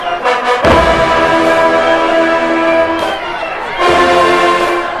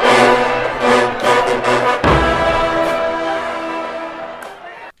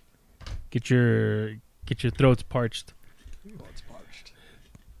Get your throats parched. Oh, it's parched.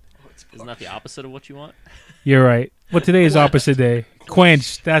 Isn't that the opposite of what you want? You're right. Well, today is opposite day.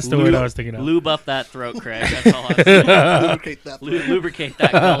 Quenched. That's the word I was thinking of. Lube up that throat, Craig. That's all I'm saying. Lubricate that. Lubricate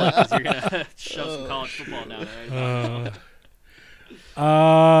that gullet because you're gonna show some college football down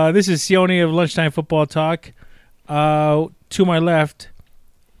there. This is Sione of Lunchtime Football Talk. To my left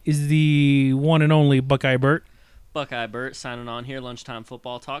is the one and only Buckeye Bert. Buckeye Bert signing on here, Lunchtime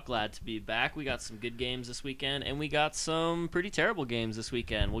Football Talk. Glad to be back. We got some good games this weekend, and we got some pretty terrible games this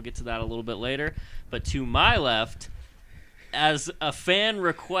weekend. We'll get to that a little bit later. But to my left, as a fan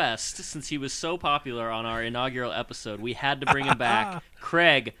request, since he was so popular on our inaugural episode, we had to bring him back.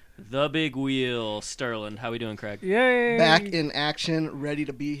 Craig, the Big Wheel Sterling. How we doing, Craig? Yay! Back in action, ready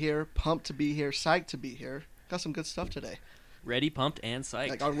to be here, pumped to be here, psyched to be here. Got some good stuff today. Ready, pumped, and psyched.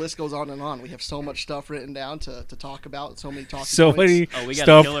 Like, our list goes on and on. We have so much stuff written down to talk about. So many talking So points. many we got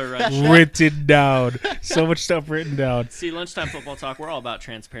stuff a killer run sheet. written down. So much stuff written down. See, Lunchtime Football Talk, we're all about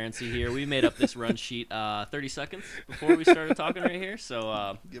transparency here. We made up this run sheet 30 seconds before we started talking right here.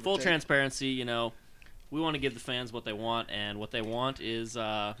 So full transparency, you know, we want to give the fans what they want, and what they want is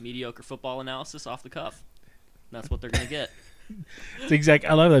mediocre football analysis off the cuff. That's what they're going to get. It's exact.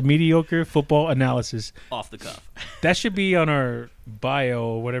 I love that mediocre football analysis Off the cuff. That should be on our bio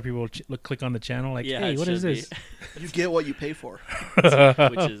or whatever people click on the channel. Like, Yeah, hey, it what is should this? You get what you pay for.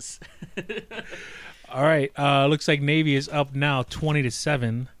 Which is All right. Looks like Navy is up now,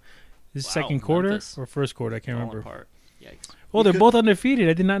 20-7. This Wow, second quarter Memphis. or first quarter? I can't falling remember. apart. Yikes. Well, they're both undefeated.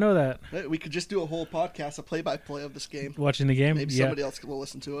 I did not know that. We could just do a whole podcast, a play-by-play of this game. Watching the game, Maybe somebody else will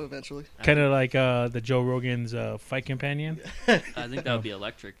listen to it eventually. kind of like the Joe Rogan's fight companion. I think that would be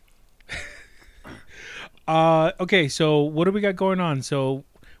electric. Okay, so what do we got going on? So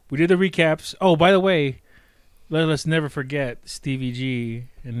we did the recaps. Oh, by the way, let us never forget Stevie G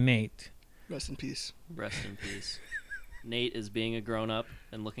and Nate. Rest in peace. Rest in peace. Nate is being a grown-up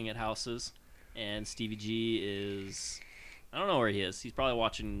and looking at houses, and Stevie G is... I don't know where he is. He's probably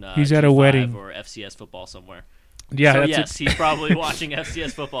watching He's at a G5 wedding. or FCS football somewhere. Yeah, so that's yes, he's probably watching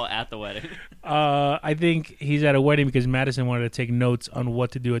FCS football at the wedding. I think he's at a wedding because Madison wanted to take notes on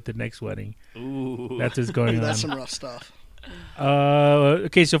what to do at the next wedding. Ooh. That's what's going on. That's some rough stuff.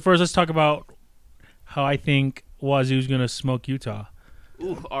 Okay, so first let's talk about how I think Wazoo's going to smoke Utah.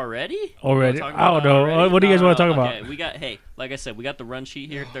 Ooh, already? Already? We're talking I don't about know. already? What do you guys want to talk Okay, about? we got, like I said, we got the run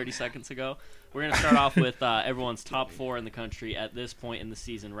sheet here 30 seconds ago. We're going to start off with everyone's top four in the country at this point in the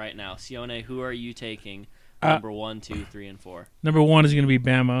season right now. Sione, who are you taking number 1, 2, 3, and 4? Number 1 is going to be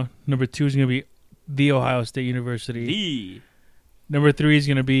Bama. Number 2 is going to be The Ohio State University. Number 3 is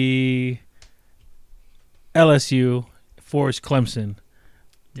going to be LSU. 4 is Clemson.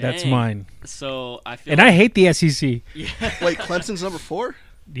 That's Dang. mine. So I feel And I hate the SEC. Yeah. Wait, Clemson's number 4?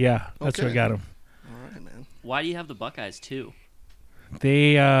 Yeah, that's Okay. what got him. All right, man. Why do you have the Buckeyes too?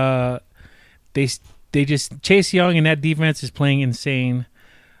 They just Chase Young and that defense is playing insane.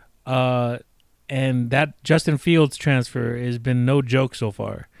 And that Justin Fields transfer has been no joke so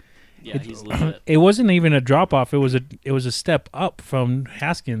far. Yeah, he's legit. It wasn't even a drop off. It was a step up from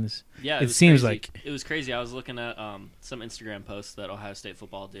Haskins. Yeah, it was seems crazy. like. It was crazy. I was looking at some Instagram posts that Ohio State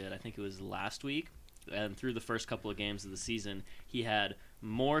football did. I think it was last week. And through the first couple of games of the season, he had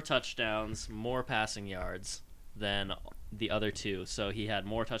more touchdowns, more passing yards than the other two. So he had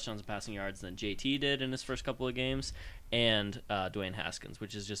more touchdowns and passing yards than JT did in his first couple of games, and Dwayne Haskins,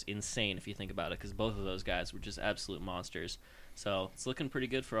 which is just insane if you think about it, because both of those guys were just absolute monsters. So it's looking pretty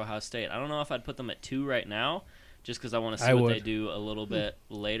good for Ohio State. I don't know if I'd put them at 2 right now, just because I want to see what they do a little bit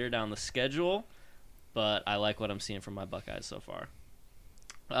later down the schedule, but I like what I'm seeing from my Buckeyes so far.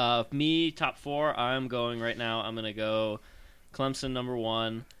 Me, top 4, I'm going right now. I'm going to go Clemson number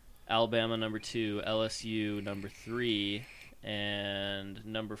 1, Alabama number 2, LSU number 3, and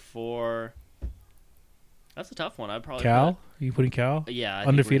number 4. That's a tough one. I'd probably Cal? Are you putting Cal? Yeah,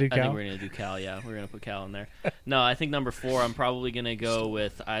 Undefeated I Cal? think we're going to do Cal. Yeah, we're going to put Cal in there. No, I think number 4. I'm probably going to go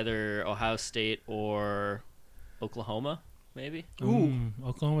with either Ohio State or Oklahoma, maybe.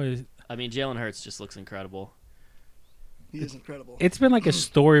 Oklahoma is. I mean, Jalen Hurts just looks incredible. He is incredible. It's been like a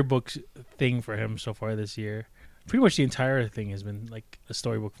storybook thing for him so far this year. Pretty much the entire thing has been like a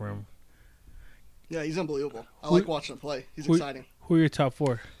storybook for him. Yeah, he's unbelievable. I like watching him play. He's exciting. Who are your top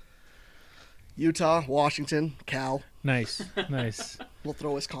 4? Utah, Washington, Cal. Nice, nice. We'll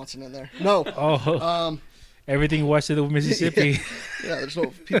throw Wisconsin in there. No. Oh, everything west of the Mississippi. Yeah, there's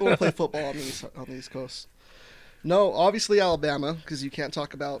no people don't play football on the East Coast. No, obviously Alabama, because you can't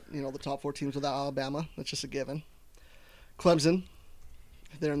talk about the top 4 teams without Alabama. That's just a given. Clemson,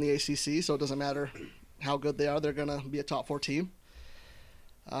 they're in the ACC, so it doesn't matter how good they are. They're gonna be a top 4 team.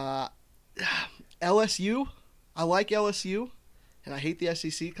 LSU. I like LSU, and I hate the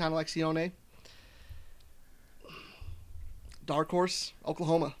SEC, kind of like Sione. Dark horse,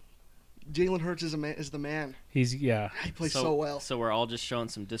 Oklahoma. Jalen Hurts is the man. He plays so well. So we're all just showing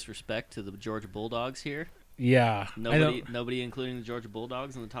some disrespect to the Georgia Bulldogs here. Yeah. Nobody including the Georgia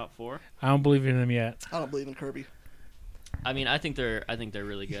Bulldogs in the top 4. I don't believe in them yet. I don't believe in Kirby. I mean, I think they're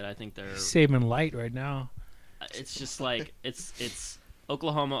really good. I think they're saving light right now. It's just like it's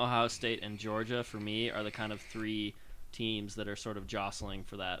Oklahoma, Ohio State, and Georgia for me are the kind of 3 teams that are sort of jostling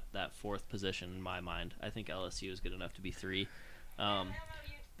for that 4th position in my mind. I think LSU is good enough to be 3.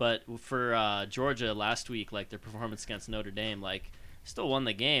 But for Georgia last week, like their performance against Notre Dame, like still won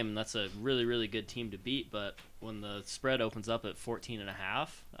the game. And that's a really, really good team to beat. But when the spread opens up at 14.5,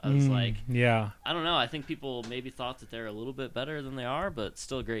 I was like, I don't know. I think people maybe thought that they're a little bit better than they are, but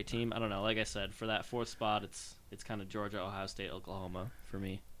still a great team. I don't know. Like I said, for that 4th spot, it's kind of Georgia, Ohio State, Oklahoma for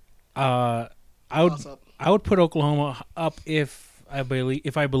me. I would put Oklahoma up if I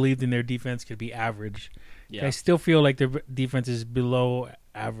believed in their defense could be average. Yeah. I still feel like their defense is below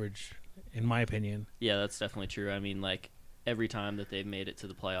average, in my opinion. Yeah, that's definitely true. I mean, like, every time that they've made it to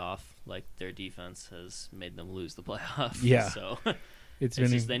the playoff, like, their defense has made them lose the playoff. Yeah. So it's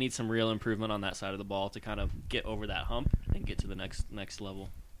just they need some real improvement on that side of the ball to kind of get over that hump and get to the next level.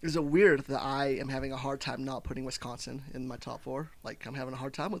 Is it weird that I am having a hard time not putting Wisconsin in my top 4? Like, I'm having a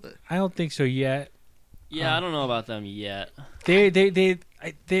hard time with it. I don't think so yet. Yeah, I don't know about them yet.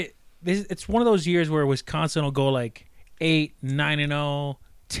 It's one of those years where Wisconsin will go like 8, 9-0,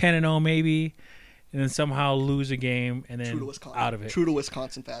 10-0 maybe, and then somehow lose a game and then out of it. True to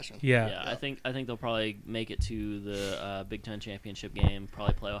Wisconsin fashion. Yeah. I think they'll probably make it to the Big Ten championship game.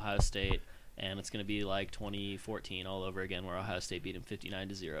 Probably play Ohio State, and it's going to be like 2014 all over again, where Ohio State beat them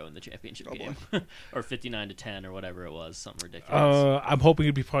 59-0 in the championship game, or 59-10 or whatever it was, something ridiculous. I'm hoping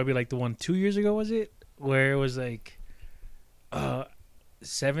it'd probably like the one 2 years ago, was it, where it was like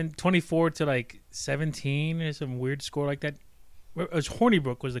 24 to like 17 or some weird score like that. It was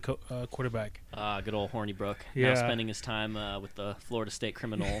Hornibrook was the quarterback. Good old Hornibrook. Yeah. Now spending his time with the Florida State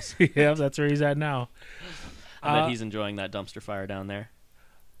Criminals. Yeah, that's where he's at now. I bet he's enjoying that dumpster fire down there.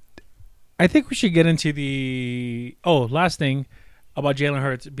 I think we should get into the last thing about Jalen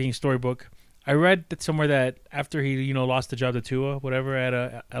Hurts being storybook. I read that somewhere that after he lost the job to Tua, whatever,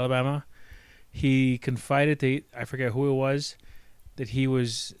 at Alabama, he confided to, I forget who it was, that he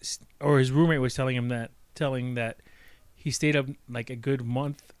was, or his roommate was telling that he stayed up like a good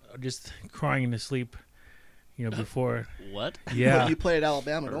month just crying in his sleep, before. What? Yeah. Well, you play at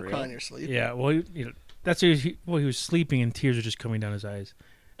Alabama, don't cry in your sleep. Yeah, well, that's what he was sleeping and tears were just coming down his eyes.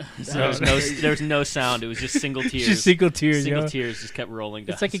 So there was no sound. It was just single tears. Just single tears. Single tears just kept rolling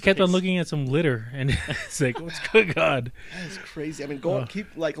down. It's like he kept on looking at some litter, and it's like, what's going on? That is crazy. I mean, keep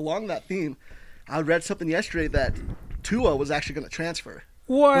like along that theme. I read something yesterday that Tua was actually going to transfer.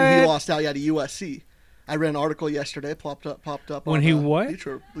 What? When he lost out to USC. I read an article yesterday. Popped up. When on, he what?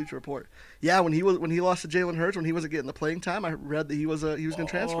 Bleacher Report. Yeah, when he lost to Jalen Hurts, when he wasn't getting the playing time, I read that he was going to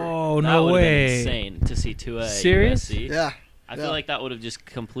transfer. Oh, that no way! Been insane to see Tua. Serious? At USC. Yeah. I feel like that would have just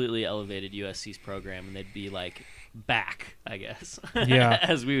completely elevated USC's program, and they'd be like back, I guess. Yeah,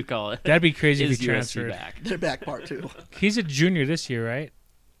 as we would call it. That'd be crazy if he USC transferred. Back? They're back part 2. He's a junior this year, right?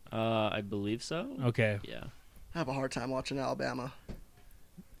 I believe so. Okay. Yeah. I have a hard time watching Alabama.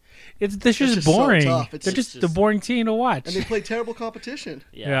 It's just boring. So tough. They're just the boring team to watch. And they play terrible competition.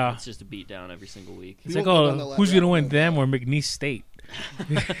 Yeah. It's just a beat down every single week. It's like, who's going to win, them or McNeese State?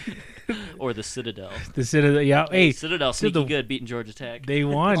 Or the Citadel. The Citadel, yeah. Hey, Citadel sneaky good, beating Georgia Tech. They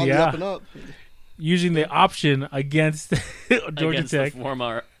won, on yeah. The up and up. Using the option against Georgia Tech. The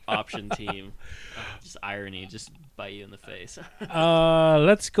former option team. Just irony, just bite you in the face.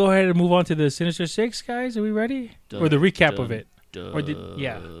 Let's go ahead and move on to the Sinister Six, guys. Are we ready? Or the recap of it?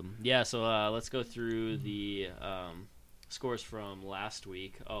 Yeah, so let's go through the scores from last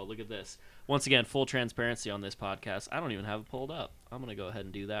week. Oh, look at this. Once again, full transparency on this podcast. I don't even have it pulled up. I'm going to go ahead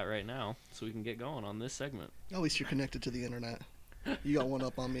and do that right now so we can get going on this segment. At least you're connected to the internet. You got one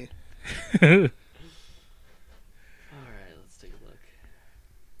up on me. All right, let's take a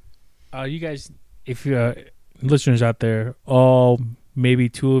look. You guys, if you're listeners out there, all maybe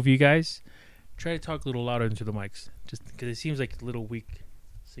 2 of you guys, try to talk a little louder into the mics, just because it seems like a little weak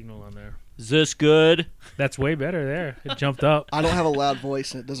signal on there. Is this good? That's way better there. It jumped up. I don't have a loud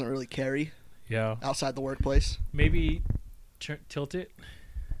voice, and it doesn't really carry. Yeah. Outside the workplace. Maybe tilt it.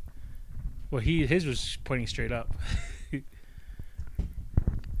 Well, his was pointing straight up.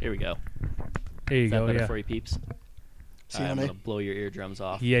 Here we go. There you Is go. that better Yeah. for you, peeps? See I'm gonna blow your eardrums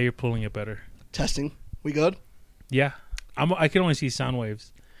off. Yeah, you're pulling it better. Testing. We good? Yeah. I can only see sound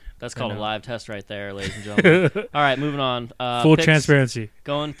waves. That's I called a know. live test right there, ladies and gentlemen. All right, moving on. Full Picks. transparency.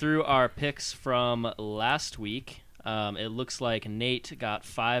 Going through our picks from last week, it looks like Nate got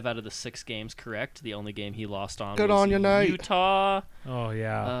 5 out of the 6 games correct. The only game he lost on Good was on you, Nate. Utah. Oh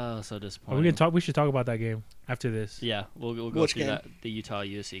yeah. Oh, so Are disappointing. we gonna talk? We should talk about that game after this. Yeah, we'll go Which through game? that, the Utah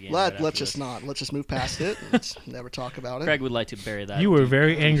USC game. Let's after just this. not. Let's just move past it. Let's never talk about it. Craig would like to bury that. You were deep.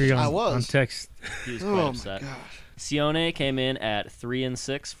 very angry I on was. text. He was quite Oh my upset. gosh. Sione came in at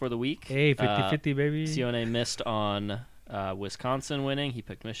 3-6 for the week. Hey, 50-50, baby. Sione missed on Wisconsin winning. He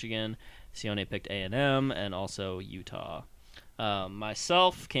picked Michigan. Sione picked A&M and also Utah.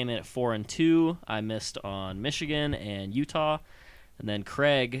 Myself came in at 4-2. I missed on Michigan and Utah. And then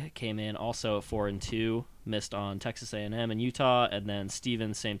Craig came in also at 4-2, missed on Texas A&M and Utah. And then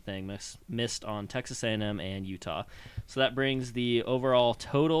Steven, same thing, missed on Texas A&M and Utah. So that brings the overall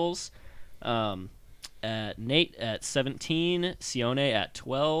totals at Nate at 17, Sione at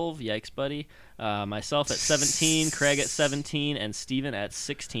 12. Yikes, buddy. Myself at 17, Craig at 17, and Steven at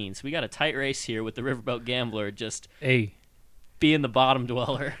 16. So we got a tight race here with the Riverboat Gambler just Hey, being the bottom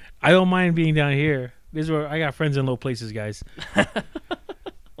dweller. I don't mind being down here. This is where I got friends in low places, guys. Oh,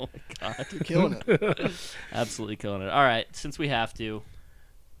 my God. You're killing it. Absolutely killing it. All right, since we have to,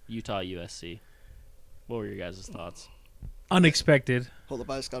 Utah, USC. What were your guys' thoughts? Unexpected. Hold up,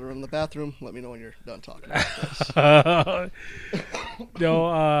 I just got to run in the bathroom. Let me know when you're done talking about this. No,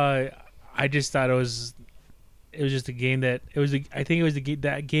 I just thought it was just a game that I think it was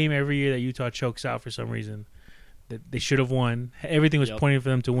that game every year that Utah chokes out for some reason. That they should have won. Everything was Yep. pointing for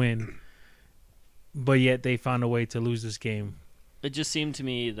them to win, but yet they found a way to lose this game. It just seemed to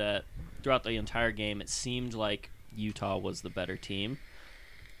me that throughout the entire game, it seemed like Utah was the better team.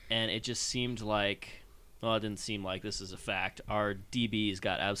 And it just seemed like, well, it didn't seem like, this is a fact, our DBs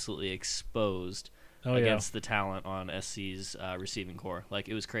got absolutely exposed against the talent on SC's receiving core. Like,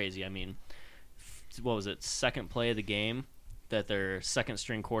 it was crazy. I mean, what was it, second play of the game that their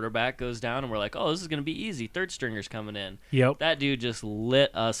second-string quarterback goes down, and we're like, oh, this is going to be easy. Third stringer's coming in. Yep. That dude just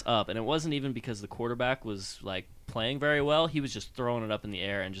lit us up, and it wasn't even because the quarterback was, like, playing very well. He was just throwing it up in the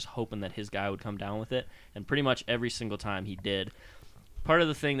air and just hoping that his guy would come down with it, and pretty much every single time he did. Part of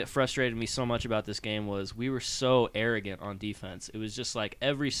the thing that frustrated me so much about this game was we were so arrogant on defense. It was just like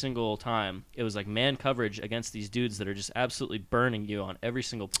every single time, it was like man coverage against these dudes that are just absolutely burning you on every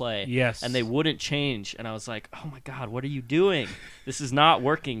single play. Yes. And they wouldn't change. And I was like, oh my God, what are you doing? This is not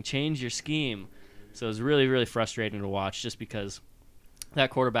working. Change your scheme. So it was really, really frustrating to watch just because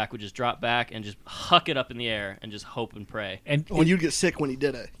that quarterback would just drop back and just huck it up in the air and just hope and pray. And When you get sick when he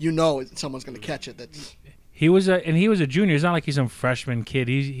did it, you know someone's going to catch it. That's he was a junior. It's not like he's some freshman kid.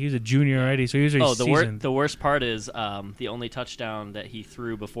 He's a junior already, so he was already seasoned. The worst part is the only touchdown that he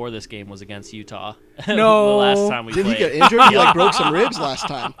threw before this game was against Utah. No. The last time we Did he played. get injured? He like broke some ribs last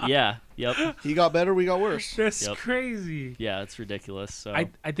time. Yeah. Yep. He got better. We got worse. That's Yep. crazy. Yeah, it's ridiculous. So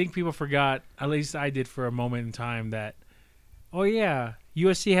I think people forgot, at least I did for a moment in time, that, oh yeah,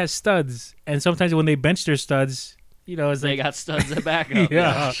 USC has studs. And sometimes when they bench their studs, it's they like, got studs at backup.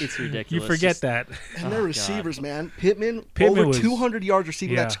 Yeah. It's ridiculous. you forget Just- that. And their Oh, receivers, man. Pittman Pittman over was- 200 yards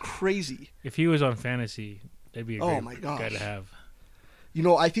receiving. Yeah. That's crazy. If he was on fantasy, that'd be a Oh great my guy gosh. to have.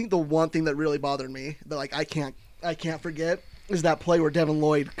 I think the one thing that really bothered me that like I can't forget is that play where Devin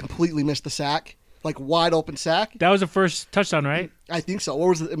Lloyd completely missed the sack, like wide open sack. That was the first touchdown, right? I think so. Or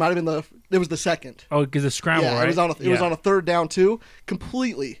was it? It might have been it was the second. Oh, because the scramble, Yeah, right? it was on a third down too.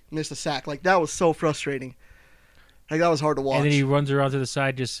 Completely missed the sack. Like that was so frustrating. Like that was hard to watch. And then he runs around to the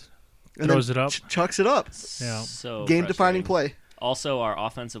side, just And throws then it up. chucks it up. Yeah. So Game defining frustrating. play. Also, our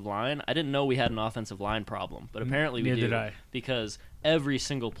offensive line. I didn't know we had an offensive line problem, but apparently we Neither do. did I. Because every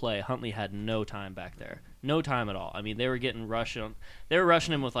single play, Huntley had no time back there. No time at all. I mean, they were getting rushed. They were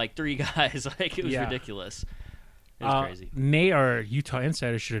rushing him with like 3 guys. Like it was Yeah. ridiculous. It was crazy. Nate, our Utah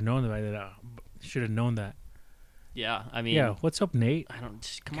insider, should have known that. Should have known that. Yeah, I mean, Yeah. What's up, Nate? I don't.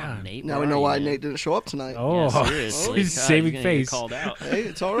 Just, come God. on, Nate. Now where we know are you, why man? Nate didn't show up tonight. Oh, Yeah, seriously. he's God, saving he's gonna get face. called out. Hey,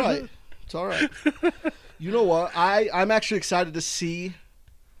 it's all right. It's all right. You know what? I'm actually excited to see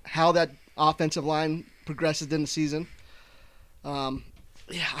how that offensive line progresses in the season. I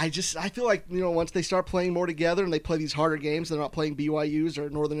feel like once they start playing more together and they play these harder games, they're not playing BYU's or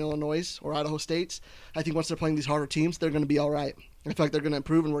Northern Illinois or Idaho States. I think once they're playing these harder teams, they're going to be all right. I feel like they're going to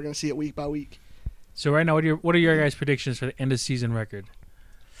improve, and we're going to see it week by week. So right now, what are your guys' predictions for the end of season record?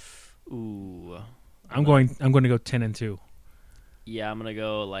 Ooh. I'm going to go 10-2. Yeah, I'm gonna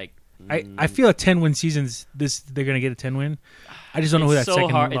go like. I feel a 10-win season's they're gonna get a 10-win. I just don't know who that It's so second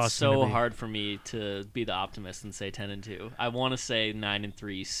hard. loss It's is gonna so be. hard for me to be the optimist and say 10-2. I want to say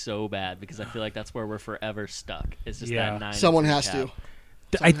 9-3 so bad because I feel like that's where we're forever stuck. It's just Yeah. that 9. Someone has to.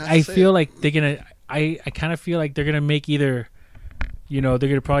 I feel like they're gonna. I kind of feel like they're gonna make either,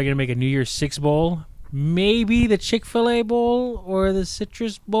 they're probably gonna make a New Year's Six bowl, maybe the Chick-fil-A bowl or the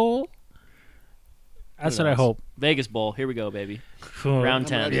Citrus Bowl. That's what I hope. Vegas Bowl. Here we go, baby. Cool. Round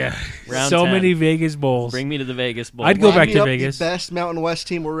 10. Yeah. Round so 10. many Vegas bowls. Bring me to the Vegas Bowl. I'd go back to Up Vegas. The best Mountain West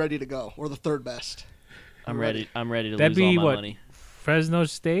team. We're ready to go, or the third best. I'm ready to That'd lose be all my what? money. Fresno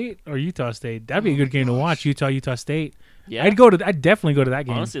State or Utah State? That'd be a good game to watch. Utah State. Yeah. I'd definitely go to that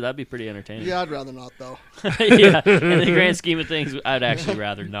game. Honestly, that'd be pretty entertaining. Yeah, I'd rather not though. Yeah. In the grand scheme of things, I'd actually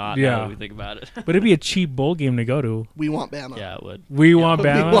rather not. Yeah. Now that we think about it. But it'd be a cheap bowl game to go to. We want Bama. Yeah, it would. We want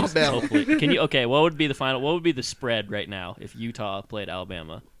Bama. We want Bama. Hopefully. Can you? Okay. What would be the final? What would be the spread right now if Utah played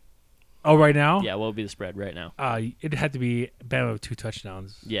Alabama? Oh, right now? Yeah. What would be the spread right now? It'd have to be Bama with 2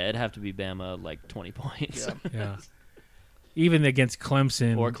 touchdowns. Yeah, it'd have to be Bama like 20 points. Yeah. Yeah. Even against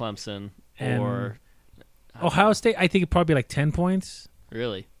Clemson. Or Clemson. And Or Ohio State, I think it'd probably be like 10 points.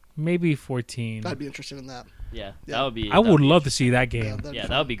 really. Maybe 14. I'd be interested in that. Yeah. Yeah. That would be. I would love to see that game. Yeah,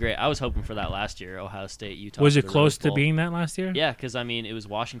 that would be great. I was hoping for that last year. Ohio State, Utah. Was for it the close Rose to Bowl. being that last year? Yeah, because I mean, it was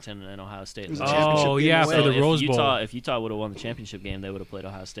Washington and Ohio State. It was in a the championship Oh, game yeah, away. for the if Rose Utah, Bowl. If Utah would have won the championship game, they would have played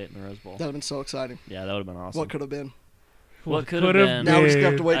Ohio State in the Rose Bowl. That'd have been so exciting. Yeah, that would have been awesome. What could have been? What could Could've have been? Now we just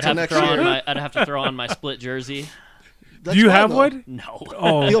have to wait I'd till have, next to throw on year. I'd have to throw on my split jersey. That's Do you fine, have though. one? No.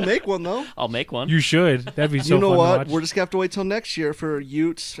 Oh, He'll make one though. I'll make one. you should. That'd be so You know fun what? to watch. We're just gonna have to wait till next year for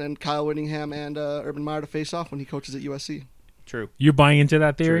Utes and Kyle Whittingham and Urban Meyer to face off when he coaches at USC. True. You're buying into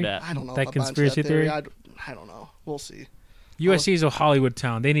that theory? True that. I don't know That if I'm buying into conspiracy that theory? I don't know. We'll see. USC is a Hollywood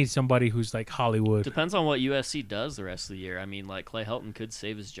town. They need somebody who's like Hollywood. Depends on what USC does the rest of the year. I mean, like Clay Helton could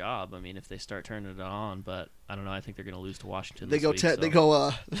save his job. I mean, if they start turning it on, but I don't know. I think they're going to lose to Washington. They this go. week, They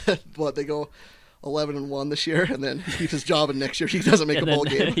go. What? They go 11-1 this year, and then he keeps his job, and next year he doesn't make a And then- bowl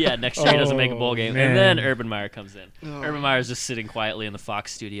game. Yeah, next year he doesn't make a bowl game, man. and then Urban Meyer comes in. Oh. Urban Meyer's just sitting quietly in the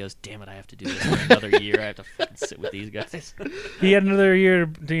Fox studios. Damn it, I have to do this for another year. I have to fucking sit with these guys. He had another year,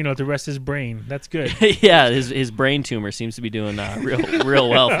 to rest his brain. That's good. Yeah, his brain tumor seems to be doing real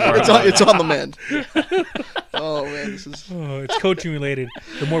well for him. It's on the mend. Oh man, this is. Oh, it's coaching related.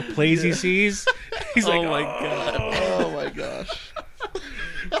 The more plays he sees, he's like, Oh my god, Oh my gosh.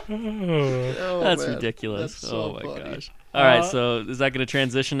 oh. Oh, that's man. ridiculous. That's so Oh my funny. gosh. All right, so is that going to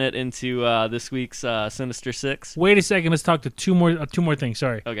transition it into this week's Sinister Six? Wait a second. Let's talk to two more things.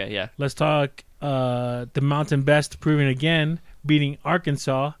 Sorry. Okay, yeah. Let's talk the Mountain Best proving again, beating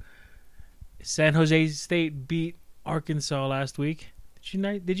Arkansas. San Jose State beat Arkansas last week.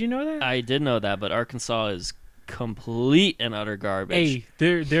 Did you know that? I did know that, but Arkansas is complete and utter garbage.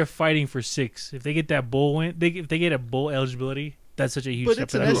 Hey, they're fighting for 6. If they get that bowl win, if they get a bowl eligibility, that's such a huge But step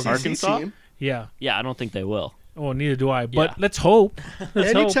it's for an that SEC program. Arkansas? team. Yeah. Yeah, I don't think they will. Oh, neither do I. But Yeah. let's hope.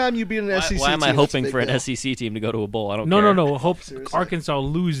 Let's hope. Anytime you beat an SEC Why am I team, hoping it's a for big an deal. SEC team to go to a bowl? I don't No, care. no. Hope Seriously. Arkansas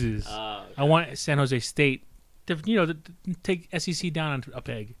loses. Okay. I want San Jose State to take SEC down a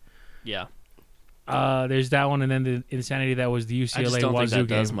peg. Yeah. There's that one, and then the insanity that was the I just UCLA don't think Wazoo that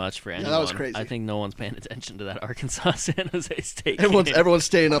does game. much for that anyone. was crazy. I think no one's paying attention to that Arkansas San Jose State Everyone's game. everyone's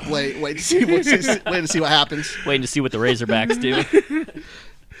staying up late, waiting to see what happens. Waiting to see what the Razorbacks do.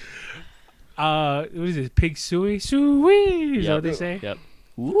 What is it? Pig suey? Suey is that what they say? Yep.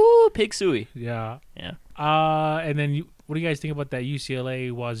 Woo, pig suey. Yeah. Yeah. And then what do you guys think about that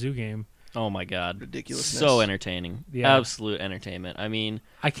UCLA Wazoo game? Oh my God. Ridiculousness. So entertaining. Yeah. Absolute entertainment. I mean,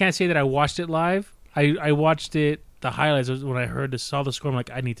 I can't say that I watched it live. I watched it. The highlights was when I saw the score. I'm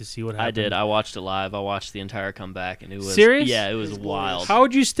like, I need to see what happened. I did. I watched it live. I watched the entire comeback, and it was Serious? Yeah, it was It was wild. How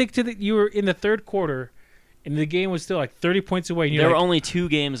would you stick to you were in the third quarter, and the game was still like 30 points away. And There you're were like, only 2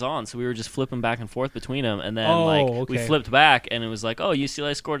 games on, so we were just flipping back and forth between them, and then Oh, we okay. flipped back, and it was like, oh,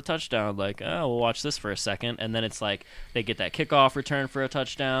 UCLA scored a touchdown. Like, oh, we'll watch this for a second, and then it's like they get that kickoff return for a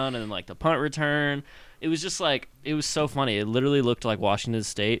touchdown, and then like the punt return. It was just like it was so funny. It literally looked like Washington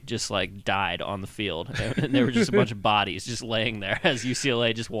State just like died on the field, and there were just a bunch of bodies just laying there as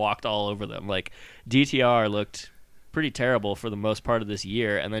UCLA just walked all over them. Like DTR looked pretty terrible for the most part of this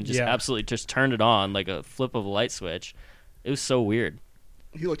year, and then just Yeah. absolutely just turned it on like a flip of a light switch. It was so weird.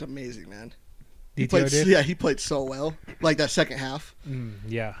 He looked amazing, man. DTR did? Yeah, he played so well. Like that second half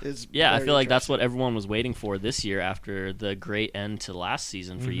Yeah. is. Yeah, I very feel like that's interesting. what everyone was waiting for this year after the great end to last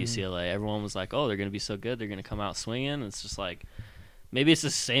season for UCLA. Everyone was like, oh, they're going to be so good. They're going to come out swinging. It's just like maybe it's the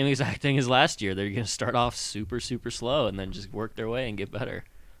same exact thing as last year. They're going to start off super, super slow and then just work their way and get better.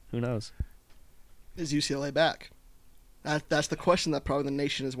 Who knows? Is UCLA back? That's the question that probably the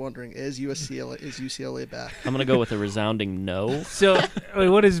nation is wondering. Is UCLA back? I'm going to go with a resounding no. So,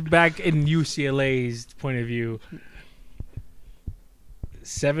 what is back in UCLA's point of view?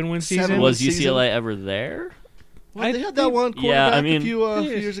 7-win season? Seven-win Was season? UCLA ever there? Well, they had that one quarterback I mean, a few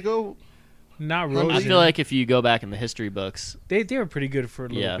years ago. Not Hundred. Rosen. I feel like if you go back in the history books, They were pretty good for a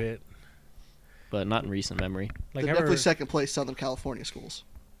little Yeah. bit. but not in recent memory. Like They're I definitely remember, second place Southern California schools.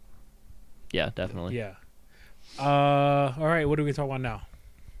 Yeah, definitely. yeah. All right, what are we gonna talk about now?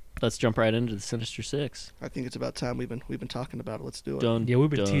 Let's jump right into the Sinister Six. I think it's about time we've been talking about it. Let's do it. Dun, Yeah, we've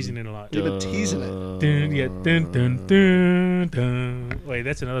been dun, teasing it a lot. We've been teasing it. Dun, yeah, dun, dun, dun, dun. Wait,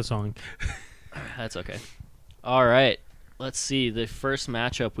 that's another song. That's okay. All right. Let's see. The first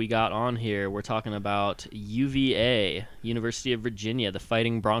matchup we got on here, we're talking about UVA, University of Virginia, the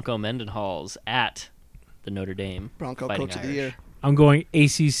Fighting Bronco Mendenhalls at the Notre Dame. Bronco Fighting Coach of the Irish. Year. I'm going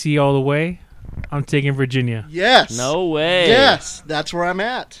ACC all the way. I'm taking Virginia. Yes. No way. Yes, that's where I'm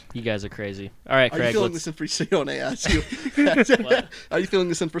at. You guys are crazy. All right, Are you Craig. feeling Let's... this in for Sione as you? What? Are you feeling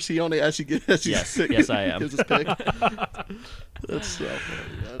this in for Sione as you get? As you Yes. Yes, I am. gives his pick? That's so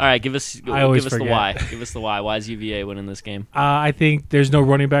funny. All right, give us I always give us the forget. why. Give us the why. Why is UVA winning this game? I think there's no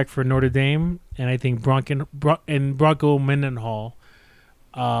running back for Notre Dame, and I think Bronco Mendenhall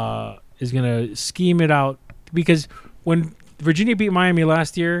is gonna scheme it out because when Virginia beat Miami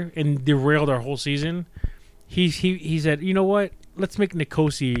last year and derailed our whole season, he said, you know what? Let's make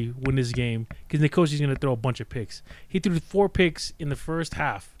Nikosi win this game because Nikosi's going to throw a bunch of picks. He threw 4 picks in the first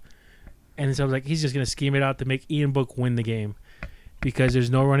half. And so I was like, he's just going to scheme it out to make Ian Book win the game because there's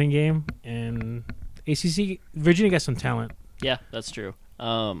no running game. And ACC, Virginia got some talent. Yeah, that's true.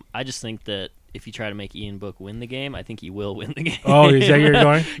 I just think that if you try to make Ian Book win the game, I think he will win the game. Oh, is that you're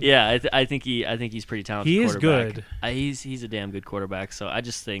going? Yeah, I think he's pretty talented. He is quarterback. good. He's a damn good quarterback. So I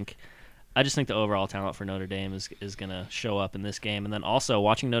just think the overall talent for Notre Dame is gonna show up in this game. And then also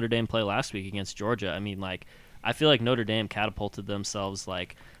watching Notre Dame play last week against Georgia, I mean, like, I feel like Notre Dame catapulted themselves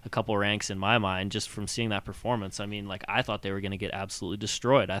like a couple ranks in my mind just from seeing that performance. I mean, like, I thought they were going to get absolutely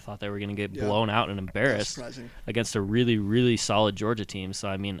destroyed. I thought they were going to get blown out and embarrassed against a really, really solid Georgia team. So,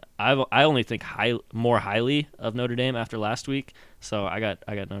 I mean, I only think more highly of Notre Dame after last week. So I got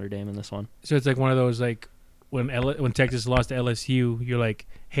Notre Dame in this one. So it's like one of those, like, when Texas lost to LSU, you're like,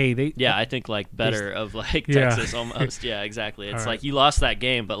 hey, they... Yeah, I think, like, better of, like, Yeah. Texas almost. Yeah, exactly. It's All like right. you lost that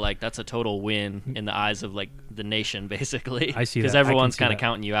game, but, like, that's a total win in the eyes of, like, the nation, basically. I see that. Because I everyone's can see kind of that.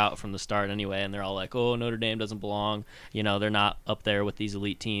 counting you out from the start anyway, and they're all like, oh, Notre Dame doesn't belong. You know, they're not up there with these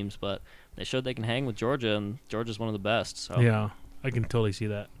elite teams, but they showed they can hang with Georgia, and Georgia's one of the best. So Yeah, I can totally see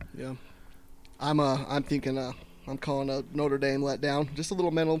that. Yeah, I'm thinking. I'm calling a Notre Dame letdown. Just a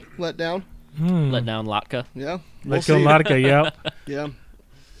little mental letdown. let down Latka. Yeah, Let's go Latka, yep. Yeah,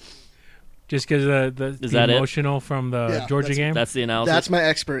 Just because the Is that it? emotional from the Yeah, Georgia game. That's the analysis. that's my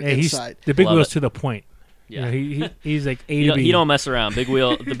expert Hey, he's insight. the big Love wheel's it. to the point. yeah. You know, he's like A You to don't, B. you don't mess around. Big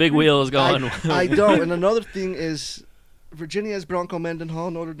wheel. The big wheel is going. I don't. And another thing is, Virginia has Bronco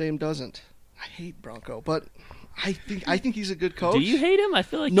Mendenhall. Notre Dame doesn't. I hate Bronco, but I think he's a good coach. Do you hate him? I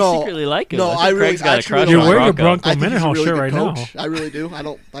feel like No. you secretly like him. No, I think I really- Craig's got a actually crush really on You're wearing a Bronco. Bronco I think he's a Mendenhall really shirt good right coach. now. I really do.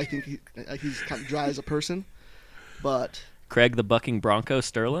 I think he's kind of dry as a person, but Craig the bucking Bronco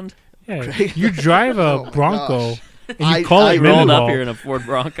Sterland. Yeah, Craig- you drive a Oh my Bronco gosh. and you I- call I it He rolled Mendenhall. up here in a Ford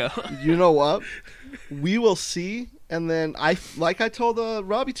Bronco. you know what? We will see. And then I told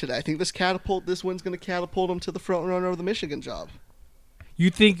Robbie today, I think this win's going to catapult him to the front runner of the Michigan job. You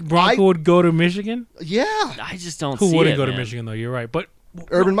think Bronco would go to Michigan? Yeah, I just don't Who see wouldn't it, go to man. Michigan though? You're right, but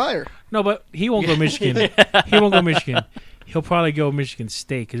Urban Meyer. no, but he won't go Michigan. He won't go Michigan. He'll probably go Michigan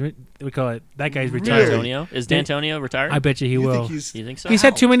State because we call it that guy's retired. Really? D'Antonio? Is D'Antonio retired? I bet you he You will. think You think so? He's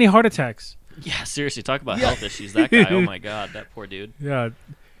had too many heart attacks. Yeah, seriously, talk about Yeah. health issues. That guy, oh my god, that poor dude. Yeah,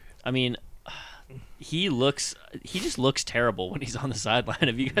 I mean, he just looks terrible when he's on the sideline.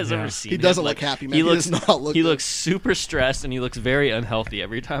 Have you guys Yeah. ever seen He him? doesn't Like, look happy, man. He looks does not look he good. looks super stressed and he looks very unhealthy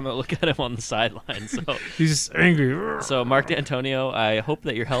every time I look at him on the sideline. So he's just angry. so Mark D'Antonio, I hope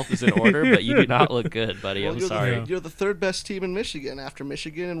that your health is in order, but you do not look good, buddy. Well, I'm you're sorry. You're the third best team in Michigan after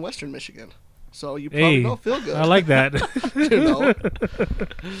Michigan and Western Michigan. So you probably Hey, don't feel good. I like that. you know?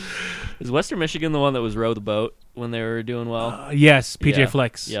 Is Western Michigan the one that was row the boat when they were doing well? Yes, PJ Yeah.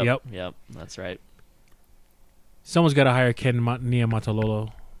 Flex. Yep. Yep, that's right. Someone's got to hire Ken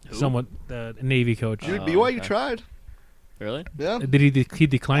Niumatalolo. Who? Someone, the Navy coach. Dude, Oh, BYU okay. tried. Really? Yeah. Did he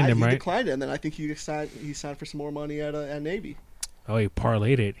declined him, He right? declined it, and then I think he signed for some more money at Navy. Oh, he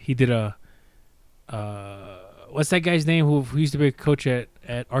parlayed it. He did a. What's that guy's name who used to be a coach at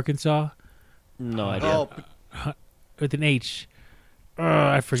Arkansas No idea. Oh, with an H?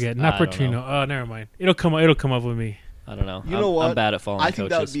 I forget. Not I don't Petrino. know. Oh, never mind. It'll come up with me. I don't know. You know what? I'm bad at following I think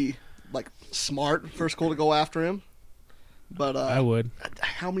that coaches. would be like smart for a school to go after him. But I would.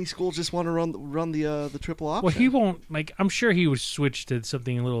 how many schools just want to run the triple option? Well, he won't. Like, I'm sure he would switch to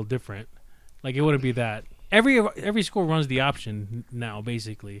something a little different. Like, it wouldn't be that. every school runs the option now,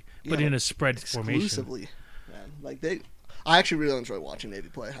 basically, but in a spread formation. Exclusively, man. I actually really enjoy watching Navy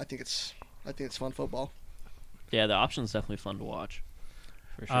play. I think it's fun football. Yeah, the option's definitely fun to watch.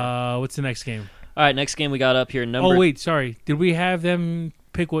 For sure. What's the next game? All right, next game we got up here. Oh wait, sorry. Did we have them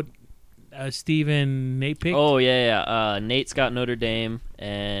pick what Steve and Nate picked? Oh yeah. Nate's got Notre Dame,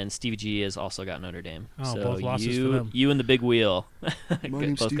 and Stevie G has also got Notre Dame. Oh, so both losses for them. You and the big wheel. My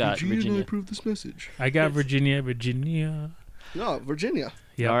name's both Stevie got G, Virginia. and I approve this message. I got Virginia. No, Virginia.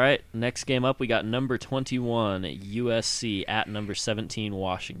 Yeah. All right, next game up, we got number 21 USC at number 17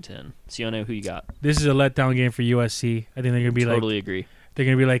 Washington. Sione, who you got? This is a letdown game for USC. I think they're gonna be Totally agree. They're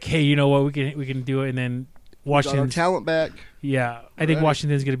gonna be like, hey, you know what? We can do it, and then We got our Washington. talent back. Yeah, I think Alrighty.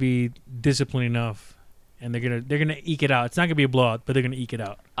 Washington's gonna be disciplined enough, and they're gonna eke it out. It's not gonna be a blowout, but they're gonna eke it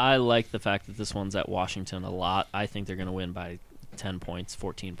out. I like the fact that this one's at Washington a lot. I think they're going to win by 10 points,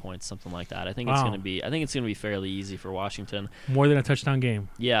 14 points, something like that. I think it's Wow. going to be fairly easy for Washington. More than a touchdown game.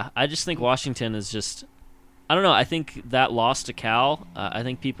 Yeah, I just think Washington is just I don't know. I think that loss to Cal, I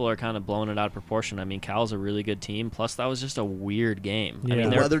think people are kind of blowing it out of proportion. I mean, Cal's a really good team. Plus, that was just a weird game. Yeah. I mean,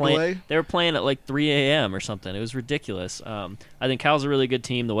 The weather delay? they were playing at like 3 a.m. or something. It was ridiculous. I think Cal's a really good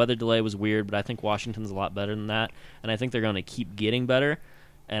team. The weather delay was weird, but I think Washington's a lot better than that. And I think they're going to keep getting better.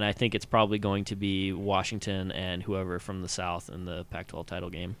 And I think it's probably going to be Washington and whoever from the South in the Pac-12 title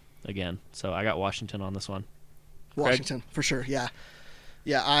game again. So I got Washington on this one. Washington, for sure, yeah.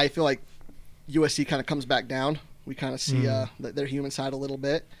 Yeah, I feel like USC kind of comes back down. We kind of see their human side a little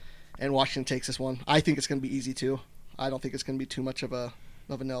bit. And Washington takes this one. I think it's going to be easy, too. I don't think it's going to be too much of a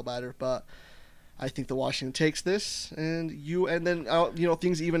nail-biter. But I think the Washington takes this. And then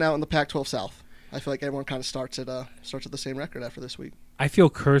things even out in the Pac-12 South. I feel like everyone kind of starts at the same record after this week. I feel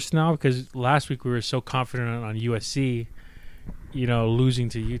cursed now because last week we were so confident on USC, losing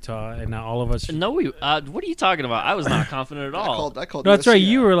to Utah, and now all of us. No, what are you talking about? I was not confident at all. I called No, that's USC right. out.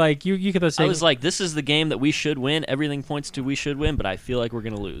 You were like you could say I was like, this is the game that we should win. Everything points to we should win, but I feel like we're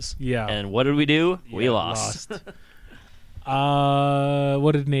going to lose. Yeah. And what did we do? We lost.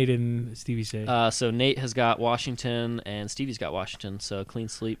 What did Nate and Stevie say? So Nate has got Washington, and Stevie's got Washington. So clean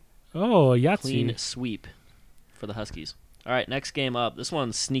sweep for the Huskies. All right, next game up. This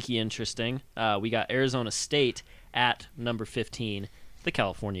one's sneaky interesting. We got Arizona State at number 15, the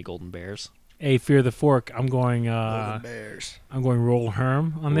California Golden Bears. Hey, fear the fork. I'm going. Golden Bears. I'm going roll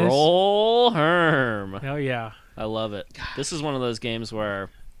Herm on this. Roll Herm. Hell yeah. I love it. This is one of those games where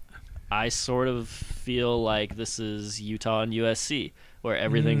I sort of feel like this is Utah and USC, where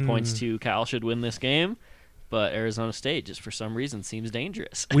everything points to Cal should win this game, but Arizona State just for some reason seems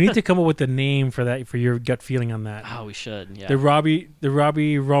dangerous. We need to come up with a name for that, for your gut feeling on that. Oh, we should. Yeah. The Robbie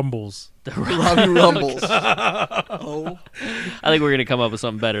Rumbles. The Robbie Rumbles. Oh. I think we're gonna come up with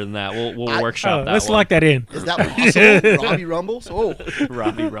something better than that. We'll workshop that. Let's one. lock that in. Is that possible? Robbie Rumbles? Oh.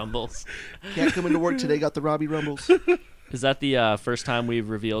 Robbie Rumbles. Can't come into work today, got the Robbie Rumbles. Is that the first time we've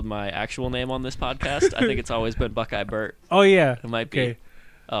revealed my actual name on this podcast? I think it's always been Buckeye Burt. Oh yeah. It might be. Okay.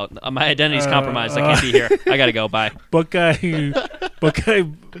 Oh, my identity's compromised. I can't be here. I gotta go. Bye. Buckeye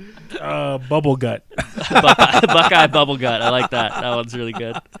Bubble Gut. Buckeye Bubble Gut. I like that. That one's really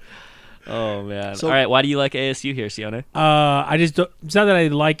good. Oh man! So- All right, why do you like ASU here, Sione? I just don't, it's not that I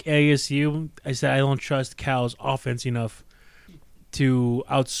like ASU. I said I don't trust Cal's offense enough to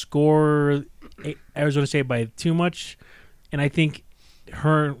outscore Arizona State by too much, and I think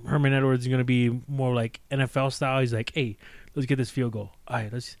Herman Edwards is going to be more like NFL style. He's like, hey, let's get this field goal. All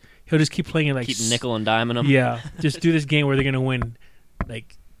right, he'll just keep playing it like Keep nickel and diming them. Yeah, just do this game where they're going to win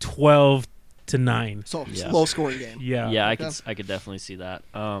like 12-9. So, Yeah. low scoring game. Yeah, Yeah, Okay. I could definitely see that.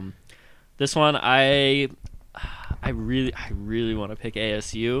 This one, I really want to pick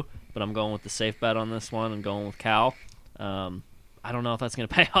ASU, but I'm going with the safe bet on this one. I'm going with Cal. I don't know if that's going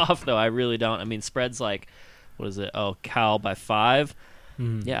to pay off, though. I really don't. I mean, spread's like, what is it? Oh, Cal by 5.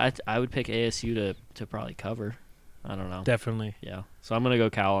 Yeah, I would pick ASU to probably cover. I don't know. definitely. Yeah, so I'm going to go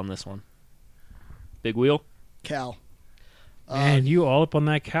Cal on this one. Big wheel? Cal. Man, you all up on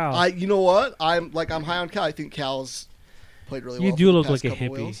that Cal. You know what? I'm high on Cal. I think Cal's played really well. You for do the look past like a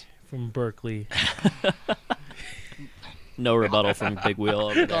couple hippie wheels. from Berkeley. No rebuttal from Big Wheel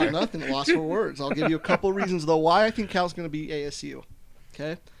over Got there. nothing. Lost for words. I'll give you a couple reasons though why I think Cal's going to beat ASU.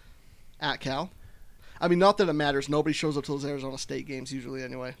 Okay, at Cal. I mean, not that it matters. Nobody shows up to those Arizona State games usually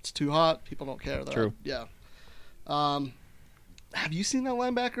anyway. It's too hot. People don't care. They're True. Yeah. Have you seen that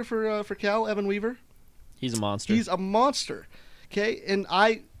linebacker for Cal, Evan Weaver? He's a monster. He's a monster. Okay,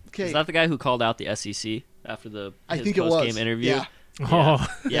 Is that the guy who called out the SEC after I his think it post-game was. interview? Yeah. Oh,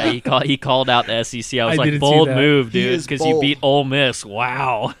 Yeah, he called out the SEC. I was I like, didn't see bold that. move, He dude, is because you bold. beat Ole Miss.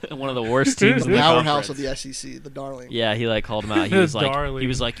 Wow, one of the worst teams in The the powerhouse conference. of the SEC, the darling. Yeah, he like called him out. He was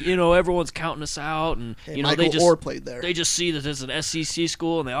like, everyone's counting us out, and Hey, they Michael Orr played there. just see that it's an SEC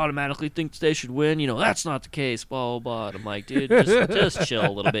school, and they automatically think they should win. That's not the case. Blah blah blah. And I'm like, dude, just chill a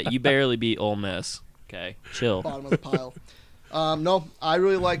little bit. You barely beat Ole Miss. Okay, chill. Bottom of the pile. No, I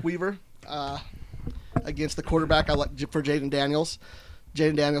really like Weaver against the quarterback. I like for Jaden Daniels.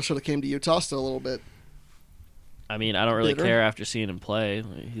 Jaden Daniels should have came to Utah. Still a little bit. I mean, I don't really Bitter. care after seeing him play.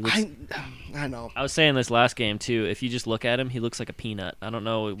 He looks, I know. I was saying this last game too. If you just look at him, he looks like a peanut. I don't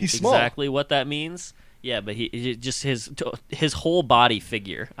know He's small. exactly what that means. Yeah, but he just his whole body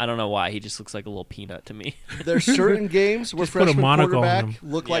figure. I don't know why he just looks like a little peanut to me. There's certain games where Just put a freshman monocle on quarterback him.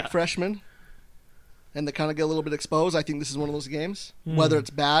 look Yeah. like freshmen, and they kind of get a little bit exposed. I think this is one of those games. Whether it's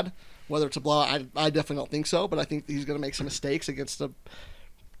bad, whether it's a blowout, I definitely don't think so. But I think he's going to make some mistakes against a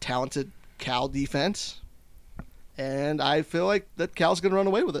talented Cal defense, and I feel like that Cal's going to run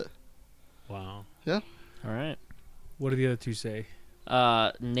away with it. wow. All right. What do the other two say?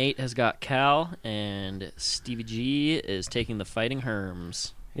 Nate has got Cal, and Stevie G is taking the Fighting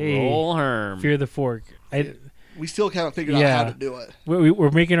Herms. Hey, Roll Herm. Fear the fork. We still haven't figured out how to do it.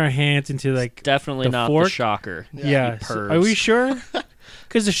 We're making our hands into like Definitely the not the fork? shocker. yeah. you So pervs. are we sure?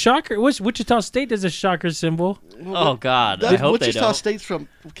 Because the shocker, Wichita State does a shocker symbol. Oh God, I hope they Wichita don't. State's from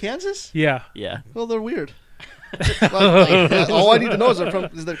Kansas? Yeah. Yeah, Well, they're weird. All I need to know is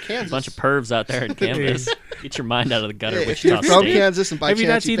they're Kansas. bunch of pervs out there in Kansas. Get your mind out of the gutter, Hey, if Wichita you're from State. Kansas and by Have you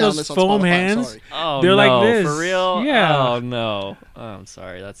not chance you seen found those this on foam Spotify, I'm hands? sorry. Oh They're no, like this. for real? Yeah. Oh no. Oh, I'm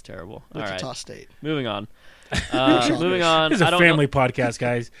sorry. That's terrible. All Wichita right, State. moving on. Shockers. Moving on. This is I a don't know- family podcast,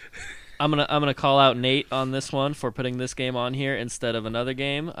 guys. I'm gonna call out Nate on this one for putting this game on here instead of another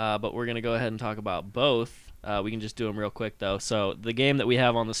game. But we're gonna go ahead and talk about both. We can just do them real quick though. So the game that we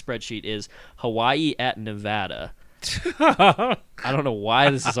have on the spreadsheet is Hawaii at Nevada. I don't know why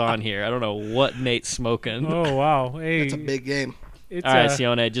this is on here. I don't know what Nate's smoking. Oh wow! Hey, It's a big game. It's All right,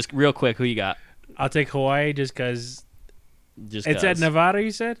 Sione, just real quick, who you got? I'll take Hawaii just because Just it's at 'cause. Nevada.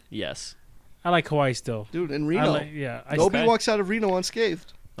 You said Yes. I like Hawaii still. Dude, in I Reno. like, yeah. Nobody Okay. walks out of Reno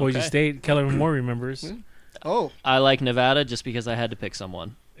unscathed. Boise Okay. State. Keller Moore remembers. Yeah. Oh, I like Nevada just because I had to pick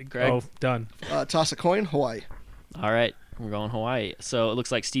someone. Greg? Oh, done. toss a coin, Hawaii. All right, we're going Hawaii. So it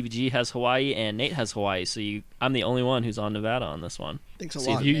looks like Stevie G has Hawaii and Nate has Hawaii. So I'm the only one who's on Nevada on this one. Thanks a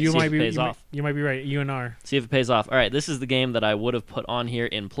See, lot. you- You see if might it be pays you might, off. you might be right. UNR. See if it pays off. All right, this is the game that I would have put on here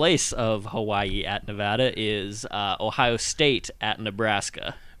in place of Hawaii at Nevada is Ohio State at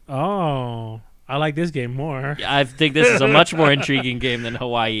Nebraska. Oh, I like this game more. I think this is a much more intriguing game than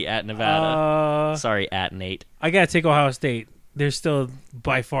Hawaii at Nevada. Sorry, at Nate. I gotta take Ohio State. They're still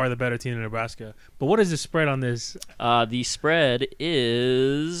by far the better team than Nebraska. But what is the spread on this? The spread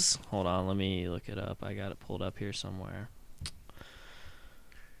is. Hold on, let me look it up. I got it pulled up here somewhere.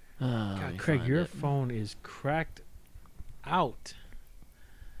 Let God, me Craig, find your it. phone is cracked out.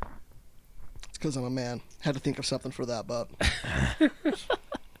 It's because I'm a man. Had to think of something for that, but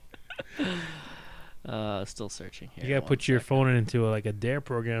Still searching here. You gotta One put your second. phone into like a DARE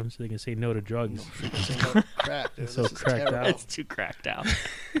program so they can say no to drugs. crap, dude. It's so This is cracked terrible. out. It's too cracked out.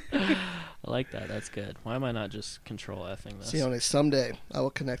 I like that. That's good. Why am I not just control Fing this? Sione, someday I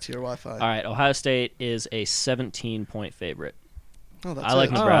will connect to your Wi-Fi. All right, Ohio State is a 17-point favorite. Oh, that's I like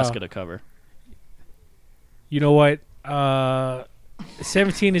it. Nebraska to cover. You know what?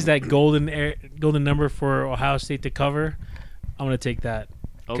 17 is that golden number for Ohio State to cover. I'm gonna take that.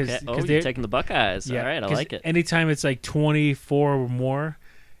 Okay. Oh, they're- you're taking the Buckeyes. All right, I 'cause like it. Anytime it's like 24 or more,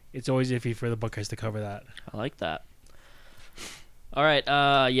 it's always iffy for the Buckeyes to cover that. I like that. All right.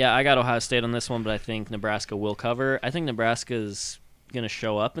 Yeah, I got Ohio State on this one, but I think Nebraska will cover. I think Nebraska's going to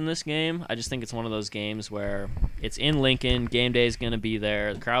show up in this game. I just think it's one of those games where it's in Lincoln. Game day is going to be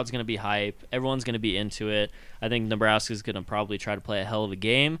there. The crowd's going to be hype. Everyone's going to be into it. I think Nebraska's going to probably try to play a hell of a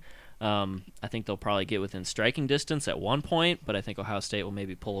game. I think they'll probably get within striking distance at one point, but I think Ohio State will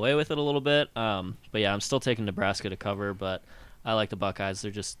maybe pull away with it a little bit. But yeah, I'm still taking Nebraska to cover, but I like the Buckeyes.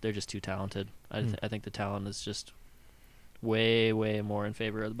 They're just too talented. I think the talent is just way more in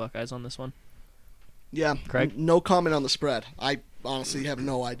favor of the Buckeyes on this one. Yeah, Craig? No comment on the spread. I honestly have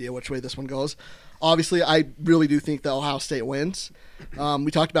no idea which way this one goes. Obviously, I really do think that Ohio State wins.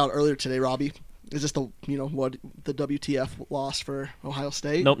 We talked about it earlier today, Robbie. Is this the the WTF loss for Ohio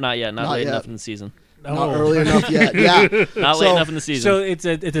State? Nope, not yet. Not Not late yet. enough in the season. Not early enough yet. Yeah, Not late enough in the season. So it's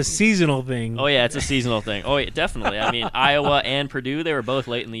a seasonal thing. Oh yeah, it's a seasonal thing. Oh yeah, definitely. I mean, Iowa and Purdue, they were both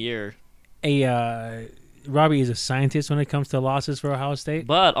late in the year. Robbie is a scientist when it comes to losses for Ohio State.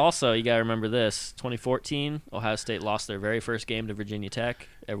 But also, you got to remember this. 2014, Ohio State lost their very first game to Virginia Tech.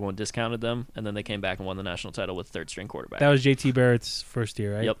 Everyone discounted them, and then they came back and won the national title with third-string quarterback. That was JT Barrett's first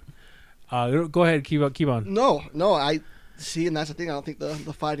year, right? Yep. Go ahead. Keep on. No, I see, and that's the thing. I don't think the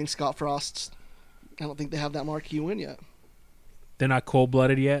Fighting Scott Frosts, I don't think they have that marquee win yet. They're not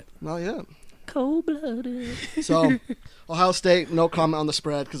cold-blooded yet? Not yet. Cold-blooded. So, Ohio State, no comment on the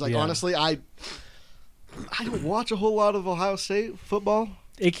spread, because, Yeah. honestly, I don't watch a whole lot of Ohio State football.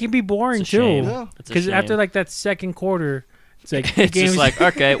 It can be boring, It's a shame. too. Yeah. It's a Because shame. after, like, that second quarter, it's like... It's just like,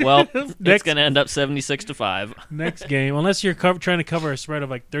 okay, well, it's Next- going to end up 76-5. next game, unless you're trying to cover a spread of,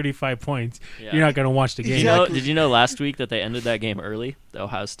 like, 35 points, Yeah. you're not going to watch the game. Exactly. Did you know last week that they ended that game early, the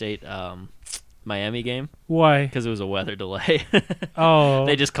Ohio State Miami game? Why? Because it was a weather delay. Oh.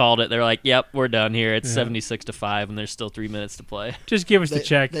 They just called it. They're like, yep, we're done here. It's Yeah. 76-5, and there's still 3 minutes to play. Just give us the They-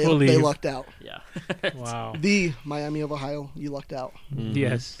 check. They, We'll they leave. lucked out. Yeah. Wow. The Miami of Ohio, you lucked out. Mhm.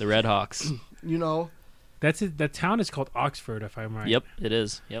 Yes. The Red Hawks. You know, That's it. That town is called Oxford, if I'm right. Yep, it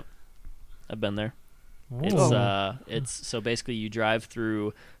is. Yep. I've been there. Whoa. It's so basically you drive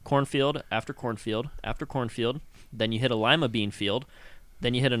through cornfield after cornfield after cornfield, then you hit a lima bean field,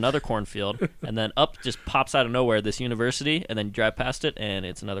 then you hit another cornfield, and then up just pops out of nowhere this university, and then you drive past it, and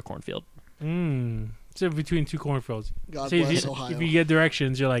it's another cornfield. So between two cornfields. God So bless if you, Ohio. if you get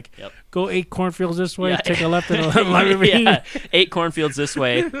directions, you're like, Yep. go 8 cornfields this way, Yeah. take a left and a lima bean. Yeah, 8 cornfields this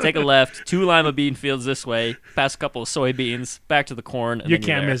way, take a left, 2 lima bean fields this way, past a couple of soybeans, back to the corn. And You then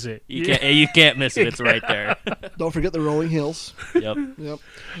you're can't there. miss it. You can't miss it. It's right there. Don't forget the rolling hills. Yep. Yep.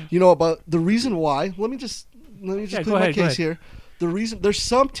 You know, but the reason why, let me just Yeah, plead go my ahead, go case here. The reason, there's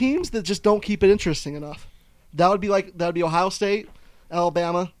some teams that just don't keep it interesting enough. That would be Ohio State,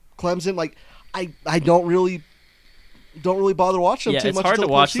 Alabama, Clemson. Like, I don't really bother watching them Yeah, too it's much hard to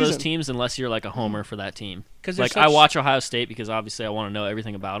until watch those postseason. teams unless you're like a homer for that team. 'Cause they're Like I such- watch Ohio State because obviously I want to know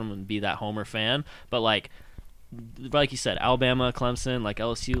everything about them and be that homer fan. But like you said, Alabama, Clemson, like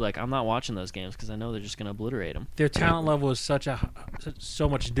LSU, like I'm not watching those games because I know they're just gonna obliterate them. Their talent level is so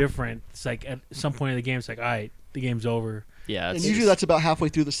much different. It's like at some point in the game, it's like, all right, the game's over. Yeah, And it's usually that's about halfway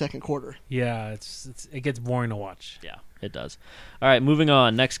through the second quarter. Yeah, it gets boring to watch. yeah, it does. All right, moving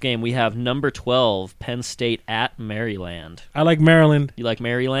on. Next game we have number 12, Penn State at Maryland. I like Maryland. You like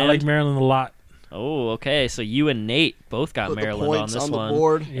Maryland? I like Maryland a lot. Oh, okay. So you and Nate both got Put the Maryland on points this on one. the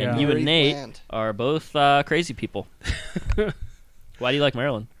board. Yeah. And you and Nate Maryland. are both crazy people. Why do you like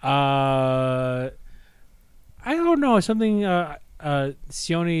Maryland? I don't know. Something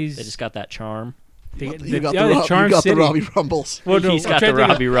Sione's. They just got that charm. You the got Charm the City. Robbie Rumbles. Well, no, He's I'm got trying the to think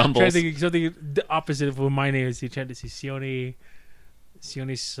Robbie I'm trying Rumbles. to think of something the opposite of what my name is. He tried to see Sione. Sione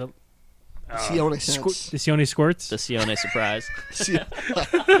the Sense. Sione squirts. The Sione surprise. Sion-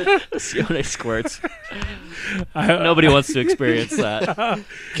 The Sione squirts. I- Nobody wants to experience that.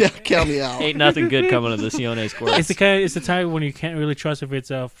 Count me out. Ain't nothing good coming to the Sione squirts. It's the time when you can't really trust if it's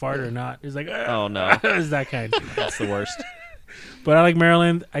a fart or not. It's like, Oh, no. it's that kind. That's the worst. But I like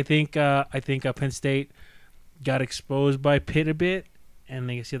Maryland. I think Penn State got exposed by Pitt a bit, and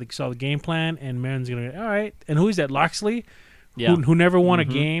they saw the game plan, and Maryland's gonna all right. And who is that? Loxley, Yeah. who never won a Mhm.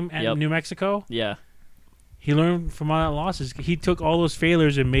 game at Yep. New Mexico. Yeah. He learned from all that losses. He took all those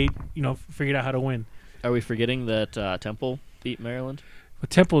failures and figured out how to win. Are we forgetting that Temple beat Maryland?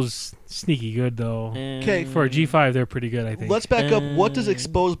 But Temple's sneaky good though. Okay, For a G5, they're pretty good. I think. Let's back up. What does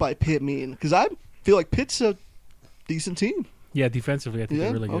exposed by Pitt mean? Because I feel like Pitt's a decent team. Yeah, defensively, I think Yeah.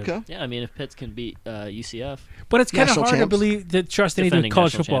 they're really good. Okay. Yeah, I mean, if Pitts can beat UCF. But it's kind of National hard to champs. believe to trust anything Defending with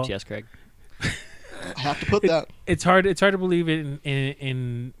college national football. champs, yes, Craig. I have to put that. It's hard to believe it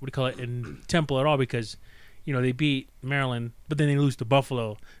in what do you call it in Temple at all because they beat Maryland but then they lose to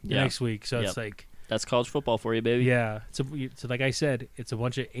Buffalo the Yeah. next week, so Yep. it's like That's college football for you, baby. yeah, so like I said, it's a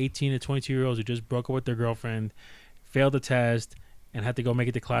bunch of 18 to 22 year olds who just broke up with their girlfriend, failed the test, and had to go make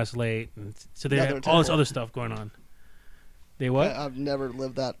it to class late, and so they Yeah, have they're all this terrible. other stuff going on. They what? I've never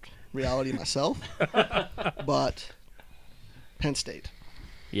lived that reality myself. But Penn State.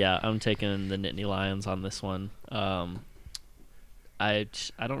 Yeah, I'm taking the Nittany Lions on this one. I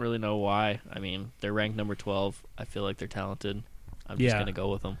don't really know why. I mean, they're ranked number 12. I feel like they're talented. I'm just Yeah. going to go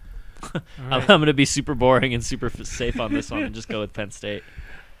with them. All I'm right. going to be super boring and super safe on this one and just go with Penn State.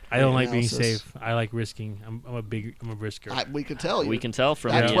 I don't like being analysis. safe. I like risking. I'm a risker. We could tell you. We can tell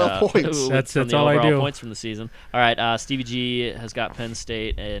from Got the 12 points. from That's the all I overall do. points from the season. All right, Stevie G has got Penn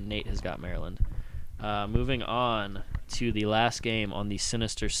State and Nate has got Maryland. Moving on to the last game on the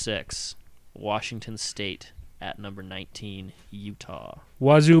Sinister Six, Washington State at number 19, Utah.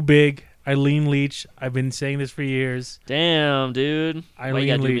 Wazzu Big. Eileen Leach. I've been saying this for years. Damn, dude. Why you Eileen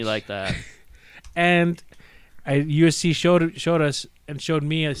gotta do me Leach. like that? And USC showed us and showed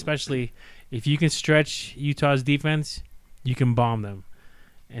me especially, if you can stretch Utah's defense, you can bomb them.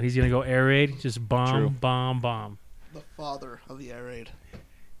 And he's gonna go air raid, just bomb. The father of the air raid.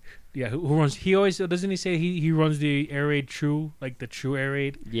 Yeah, who runs? He always doesn't he say he runs the air raid true, like the true air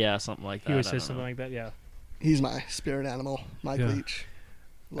raid. Yeah, something like that. He always says something like that. Yeah. He's my spirit animal, Mike Leach.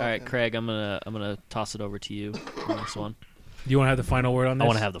 All right, Craig, I'm gonna toss it over to you on this one. Do you want to have the final word on this? I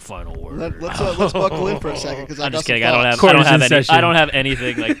want to have the final word. Let's buckle in for a second because I'm just kidding. I don't have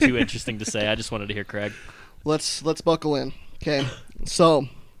anything like too interesting to say. I just wanted to hear Craig. Let's buckle in. Okay, so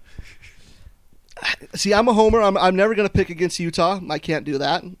see, I'm a homer. I'm never gonna pick against Utah. I can't do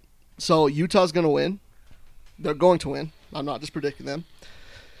that. So Utah's gonna win. They're going to win. I'm not just predicting them.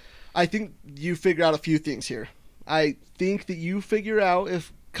 I think you figure out a few things here. I think that you figure out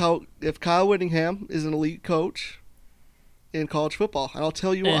if Kyle Whittingham is an elite coach in college football, and I'll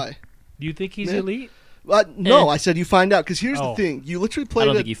tell you why. Do you think he's elite? No, I said you find out because here's the thing: you literally played. I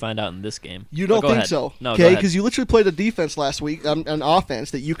don't think you find out in this game. You don't think ahead. so? No, okay, because you literally played a defense last week, an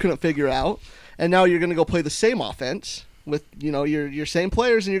offense that you couldn't figure out, and now you're going to go play the same offense with your same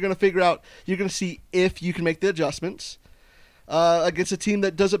players, and you're going to figure out. You're going to see if you can make the adjustments against a team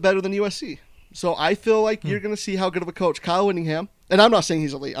that does it better than USC. So I feel like you're going to see how good of a coach Kyle Whittingham. And I'm not saying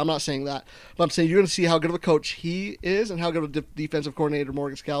he's elite. I'm not saying that. But I'm saying you're going to see how good of a coach he is and how good of a defensive coordinator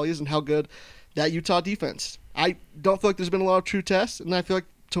Morgan Scalley is and how good that Utah defense. I don't feel like there's been a lot of true tests, and I feel like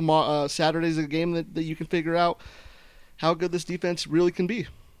tomorrow Saturday's a game that you can figure out how good this defense really can be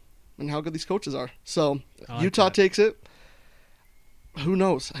and how good these coaches are. So Utah takes it. Who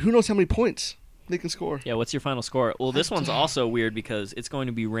knows? Who knows how many points they can score? Yeah, what's your final score? Well, this one's also weird because it's going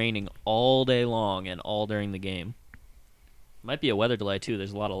to be raining all day long and all during the game. Might be a weather delay, too.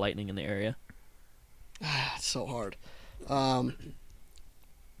 There's a lot of lightning in the area. It's so hard.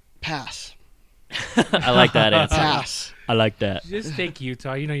 Pass. I like that answer. Pass. I like that. Just take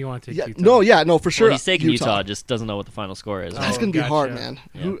Utah. You want to take Utah. No, for sure. Well, he's taking Utah, just doesn't know what the final score is. That's going to be hard, man.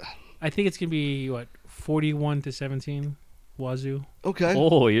 Yeah. I think it's going to be, 41-17, Wazoo. Okay.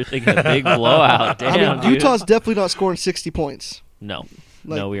 Oh, you're thinking a big blowout. Damn, dude. Utah's definitely not scoring 60 points. No.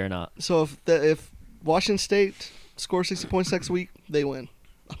 No, we are not. So if Washington State scores 60 points next week, they win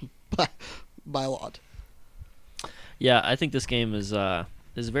by a lot. Yeah, I think this game is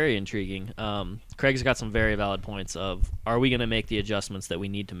very intriguing. Craig's got some very valid points of, are we going to make the adjustments that we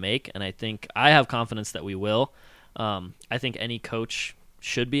need to make? And I have confidence that we will. I think any coach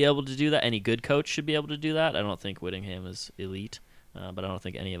should be able to do that. Any good coach should be able to do that. I don't think Whittingham is elite, but I don't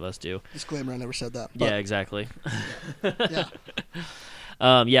think any of us do. Disclaimer, I never said that. Yeah, exactly. Yeah.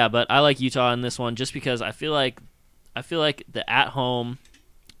 But I like Utah in this one just because I feel like the at home,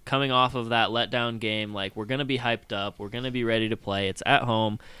 coming off of that letdown game, like we're going to be hyped up. We're going to be ready to play. It's at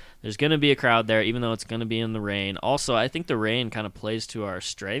home. There's going to be a crowd there, even though it's going to be in the rain. Also, I think the rain kind of plays to our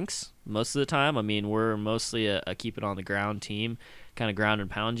strengths most of the time. I mean, we're mostly a keep it on the ground team, kind of ground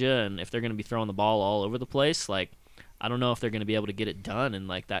and pound you. And if they're going to be throwing the ball all over the place, like I don't know if they're going to be able to get it done in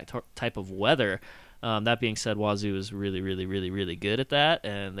like that type of weather. That being said, Wazoo is really, really, really, really good at that,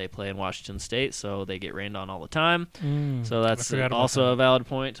 and they play in Washington State, so they get rained on all the time. So that's also a valid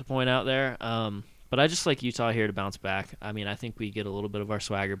point to point out there. But I just like Utah here to bounce back. I mean, I think we get a little bit of our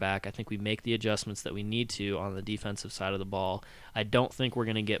swagger back. I think we make the adjustments that we need to on the defensive side of the ball. I don't think we're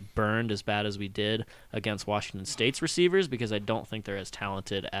going to get burned as bad as we did against Washington State's receivers because I don't think they're as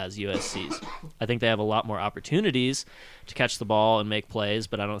talented as USC's. I think they have a lot more opportunities to catch the ball and make plays,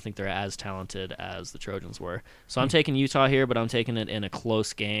 but I don't think they're as talented as the Trojans were. So I'm taking Utah here, but I'm taking it in a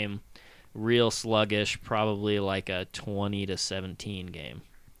close game, real sluggish, probably like a 20-17 game.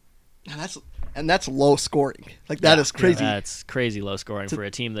 And that's low scoring. Like that is crazy. Yeah, that's crazy low scoring for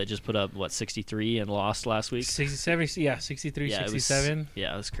a team that just put up 63 and lost last week. 67, 63, 67.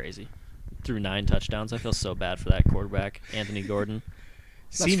 It was crazy. Threw 9 touchdowns. I feel so bad for that quarterback, Anthony Gordon.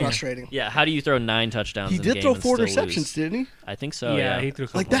 That's frustrating. Yeah, how do you throw 9 touchdowns? He in a did game throw and 4 still interceptions, lose? didn't he? I think so. Yeah, he threw.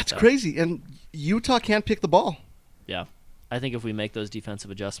 Like that's crazy, and Utah can't pick the ball. Yeah. I think if we make those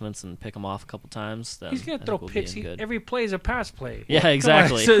defensive adjustments and pick them off a couple times, then he's going to throw picks. Every play is a pass play. Yeah,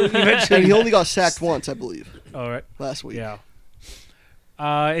 exactly. And he only got sacked once, I believe. All right. Last week. Yeah.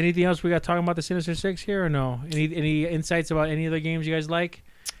 Anything else we got talking about the Sinister Six here or no? Any insights about any other games you guys like?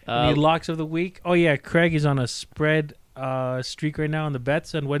 Any locks of the week? Oh, yeah. Craig is on a spread streak right now on the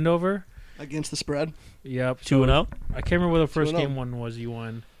bets on Wendover. Against the spread? Yep. 2-0? I can't remember what the first game one was you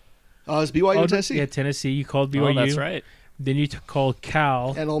won. It was BYU Tennessee. Yeah, Tennessee. You called BYU. Oh, that's right. Then you called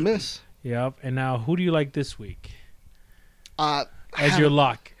Cal. And Ole Miss. Yep. And now who do you like this week? As your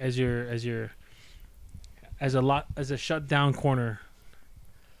lock, as a shutdown corner.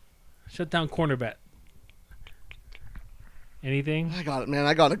 Shutdown corner bet. Anything? I got it, man.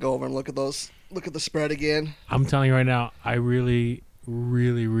 I got to go over and look at those. Look at the spread again. I'm telling you right now, I really,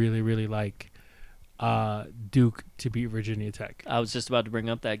 really, really, really like Duke to beat Virginia Tech. I was just about to bring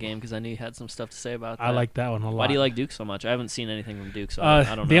up that game because I knew you had some stuff to say about that. I like that one a lot. Why do you like Duke so much? I haven't seen anything from Duke, so I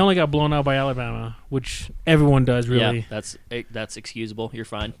don't know. They only got blown out by Alabama, which everyone does, really. Yeah, that's excusable. You're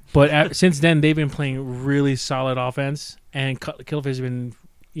fine. But since then, they've been playing really solid offense, and Killiff has been,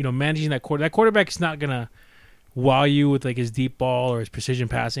 managing that quarterback. That quarterback is not gonna wow you with like his deep ball or his precision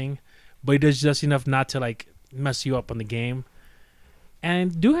passing, but he does just enough not to like mess you up on the game.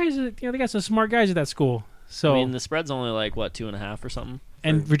 And Duke has, they got some smart guys at that school. So I mean, the spread's only like 2.5 or something.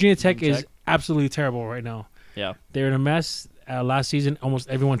 And Virginia Tech is absolutely terrible right now. Yeah, they're in a mess. Last season, almost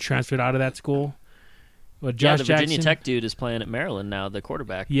everyone transferred out of that school. But Josh the Virginia Tech dude is playing at Maryland now. The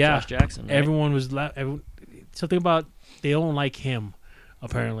quarterback, Josh Jackson. Right? Everyone was something about they don't like him.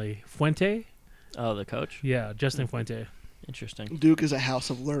 Apparently, Fuente. Oh, the coach? Yeah, Justin Fuente. Interesting. Duke is a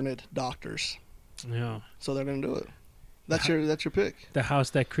house of learned doctors. Yeah. So they're going to do it. That's your pick. The house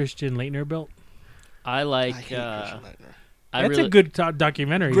that Christian Laettner built. I like. I hate Christian Laettner. That's a good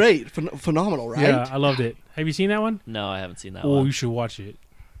documentary. Great. Phenomenal, right? Yeah, I loved it. Have you seen that one? No, I haven't seen that one. Oh, you should watch it.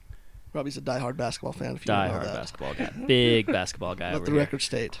 Robbie's a diehard basketball fan. If you don't know that. Basketball guy. Big basketball guy. Let the record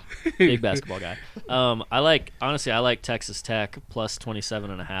state. Big basketball guy. I like Texas Tech plus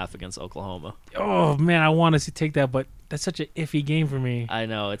 27.5 against Oklahoma. Oh man, I want to take that, but that's such an iffy game for me. I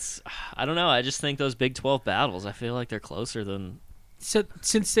know I don't know. I just think those Big 12 battles. I feel like they're closer than. So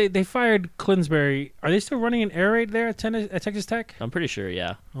since they fired Clinsbury, are they still running an air raid there at Texas Tech? I'm pretty sure.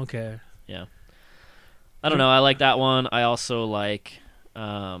 Yeah. Okay. Yeah. I don't know. I like that one. I also like.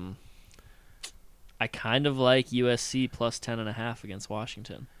 I kind of like USC plus 10.5 against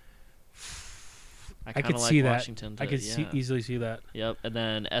Washington. I could see that. I could easily see that. Yep. And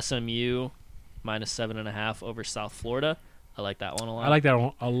then SMU minus 7.5 over South Florida. I like that one a lot. I like that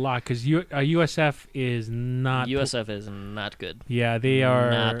one a lot because USF is not. USF is not good. Yeah, they are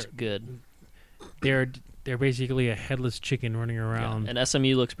not good. They're basically a headless chicken running around. Yeah. And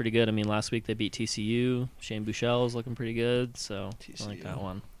SMU looks pretty good. I mean, last week they beat TCU. Shane Buechele is looking pretty good, so TCU. I like that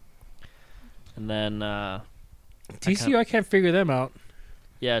one. And then TCU, I can't figure them out.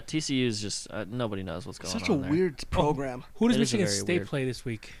 Yeah, TCU is just nobody knows what's going on. Such a weird program. Who does Michigan State play this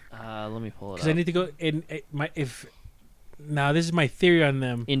week? Let me pull it up. Because I need to go in now this is my theory on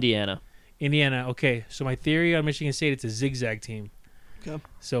them. Indiana. Okay, so my theory on Michigan State, it's a zigzag team. Okay.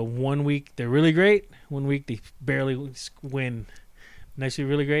 So 1 week they're really great, 1 week they barely win. Next week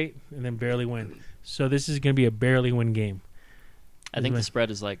really great, and then barely win. So this is going to be a barely win game. I think the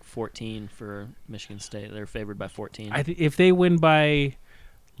spread is like 14 for Michigan State. They're favored by 14. If they win by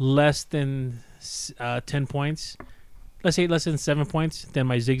less than 10 points, let's say less than 7 points, then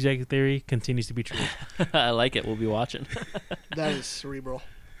my zigzag theory continues to be true. I like it. We'll be watching. That is cerebral.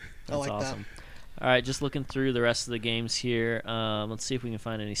 I like awesome. All right, just looking through the rest of the games here. Let's see if we can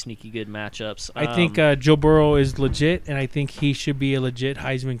find any sneaky good matchups. I think Joe Burrow is legit, and I think he should be a legit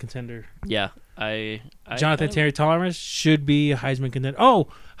Heisman contender. Yeah, Jonathan Taylor Thomas should be a Heisman contender. Oh,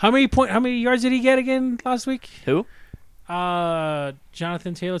 how many yards did he get again last week? Who?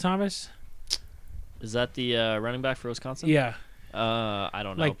 Jonathan Taylor Thomas. Is that the running back for Wisconsin? Yeah. I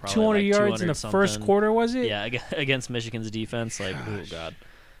don't know. Like probably 200 yards 200 in the something. first quarter, was it? Yeah, against Michigan's defense. Like, oh god,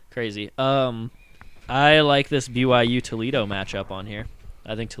 crazy. I like this BYU Toledo matchup on here.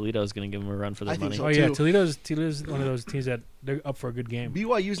 I think Toledo's going to give them a run for their money. So yeah, Toledo's one of those teams that they're up for a good game.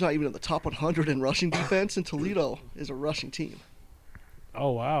 BYU's not even in the top 100 in rushing defense, and Toledo is a rushing team.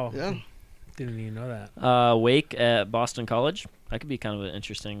 Oh wow! Yeah, didn't even know that. Wake at Boston College. That could be kind of an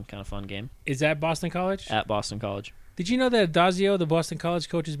interesting, kind of fun game. Is that Boston College? At Boston College. Did you know that Dazio, the Boston College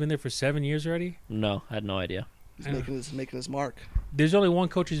coach, has been there for 7 years already? No, I had no idea. He's making his mark. There's only one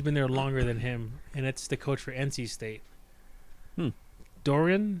coach who's been there longer than him, and it's the coach for NC State.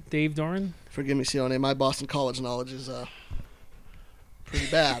 Dave Doran. Forgive me, Sione. My Boston College knowledge is pretty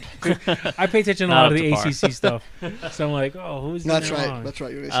bad. I pay attention to a lot of the ACC stuff, so I'm like, oh, who's That's right. wrong? That's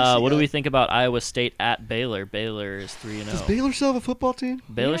right. You're ACC what do we think about Iowa State at Baylor? Baylor is 3-0. Does Baylor still have a football team?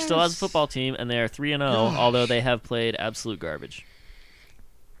 Baylor still has a football team, and they are 3-0, although they have played absolute garbage.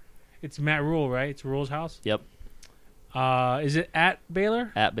 It's Matt Rule, right? It's Rule's house. Yep. Is it at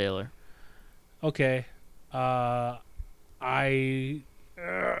Baylor? At Baylor. Okay. I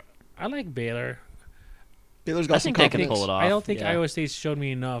like Baylor. Baylor's got some confidence. They can pull it off. I don't think Iowa State's showed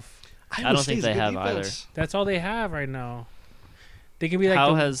me enough. I don't think they have either. That's all they have right now. They can be like.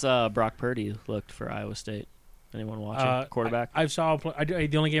 How has Brock Purdy looked for Iowa State? Anyone watching? Quarterback? I saw him play.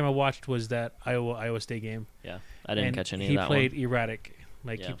 The only game I watched was that Iowa State game. Yeah, I didn't catch any of that one. He played one. erratic.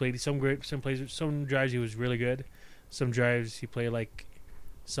 He played some drives he was really good. some drives he played like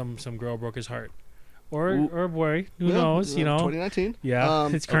some girl broke his heart, or boy, who knows? 2019. Yeah,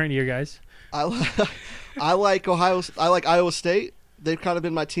 it's current year, guys. I like Ohio. I like Iowa State. They've kind of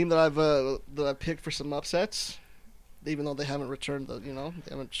been my team that I've picked for some upsets, even though they haven't returned they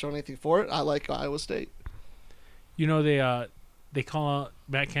haven't shown anything for it. I like Iowa State. They call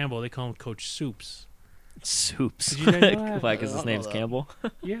Matt Campbell. They call him Coach Soups. Soups. Did you guys know that? Why? Because his name's Campbell.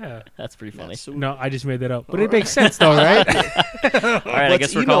 Yeah, That's pretty funny. no, I just made that up, but it makes sense though, right? All right, I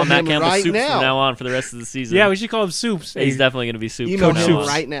guess we're calling Matt Campbell Soups from now on for the rest of the season. Yeah, we should call him Soups. He's definitely going to be Soups. Email from him now on.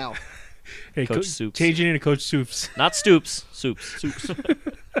 right now. Hey, Coach Soups. Changing into Coach Soups. Not Stoops. Soups.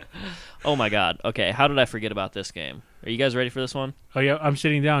 Oh my God. Okay, how did I forget about this game? Are you guys ready for this one? Oh yeah, I'm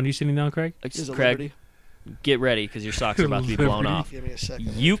sitting down. You sitting down, Craig? Is it Craig, Liberty? get ready because your socks are about to be blown Liberty. off. Give me a second.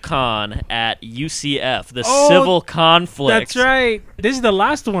 UConn at UCF, the civil conflict. That's right. This is the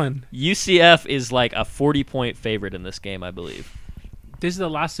last one. UCF is like a 40-point favorite in this game, I believe. This is the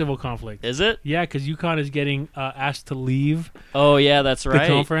last civil conflict. Is it? Yeah, because UConn is getting asked to leave Oh, yeah, that's right.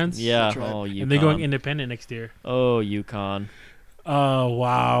 conference? Yeah. That's right. Oh, UConn. and they're going independent next year. Oh, UConn. Oh,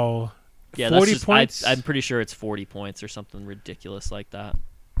 wow. Yeah, 40 that's points? I'm pretty sure it's 40 points or something ridiculous like that.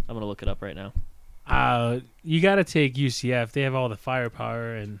 I'm going to look it up right now. You got to take UCF. They have all the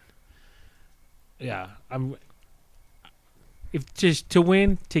firepower, and yeah, if just to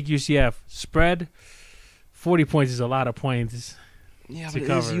win, take UCF. Spread 40 points is a lot of points. Yeah, to but it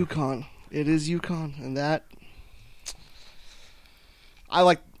cover. is UConn. It is UConn, and that I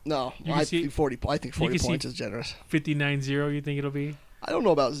like. No, You can I see- think 40. I think 40 can points see- is generous. 59-0, you think it'll be? I don't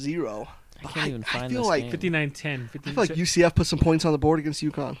know about 0. I can't even find feel this like game. 59-10. I feel like UCF put some points on the board against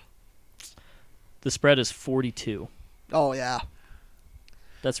UConn. The spread is 42. Oh yeah,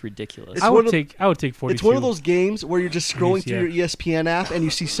 That's ridiculous. It's I one would of- take 42. it's one of those games where you're just scrolling through UCF. your ESPN app and you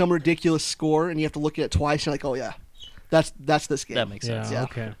see some ridiculous score and you have to look at it twice. And you're like, oh yeah, that's this game. That makes sense. Yeah,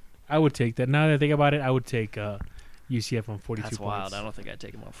 okay. I would take that. Now that I think about it, I would take UCF on 42 That's points. wild. I don't think I'd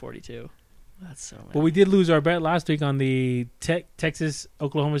take him on 42. That's so mad. But we did lose our bet last week on the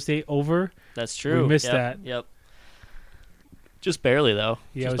Texas-Oklahoma State over. That's true. We missed Yep, that. Yep. Just barely, though.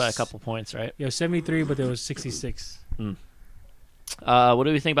 Yeah, Just it by a was- couple points, right? Yeah, 73, but there was 66. What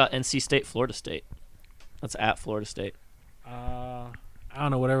do we think about NC State, Florida State? That's at Florida State. I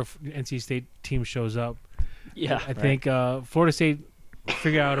don't know, whatever NC State team shows up. Yeah. I think Florida State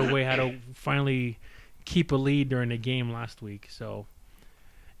figured out a way how to finally keep a lead during the game last week. So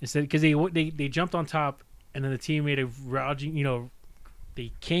instead, because they jumped on top, and then the team made a rousing,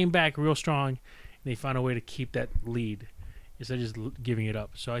 they came back real strong, and they found a way to keep that lead instead of just giving it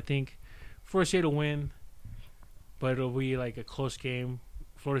up. So I think Florida State will win, but it'll be like a close game.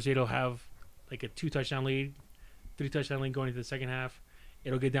 Florida State will have like a 2-touchdown lead, 3-touchdown lead going into the second half.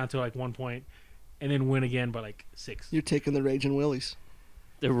 It'll get down to like 1 point, and then win again by like 6. You're taking the Raging Willies.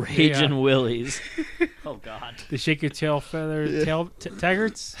 The Raging Willies. Oh, God. The shake your tail feather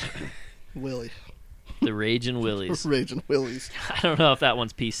taggarts. Willie. The Raging Willies. Raging Willies. I don't know if that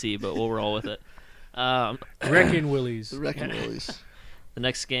one's PC, but we'll roll with it. Wrecking Willies. The Wrecking Willies. The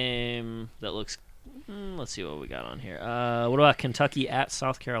next game that looks... let's see what we got on here. What about Kentucky at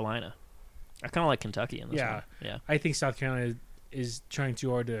South Carolina? I kind of like Kentucky in this Yeah. one. Yeah. I think South Carolina is trying too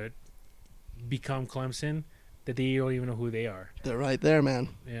hard to become Clemson, that they don't even know who they are. They're right there, man.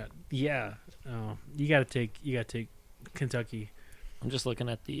 Yeah. You gotta take Kentucky. I'm just looking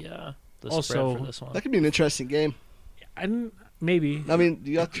at the Also- spread for this one. That could be an interesting game. Maybe. I mean,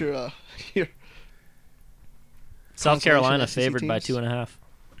 you got your South Carolina SEC favored by teams. 2.5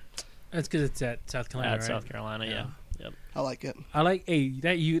 That's because it's at South Carolina, at right? South Carolina. Yeah. Yep. I like it. I like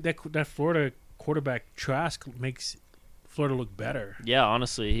that Florida quarterback Trask makes Florida look better. Yeah.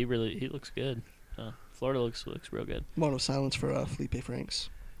 Honestly, he looks good. Florida looks real good. Moment of silence for Felipe Franks.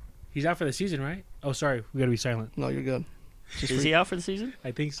 He's out for the season, right? Oh, sorry, we gotta be silent. No, you're good. Just Is he out for the season?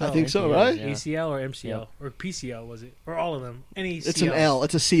 I think so. I think so, Yeah, right? yeah. ACL or MCL or PCL was it, or all of them? Any CL. It's an L.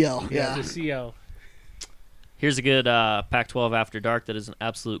 It's a CL. Yeah. It's a CL. Here's a good Pac-12 After Dark that is an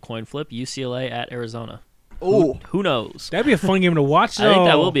absolute coin flip. UCLA at Arizona. Oh, Who knows? That'd be a fun game to watch. I think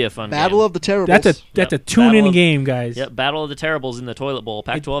that though. will be a fun Battle game. of the Terribles. That's a Yep. tune-in Battle of- game, guys. Yep, Battle of the Terribles in the toilet bowl.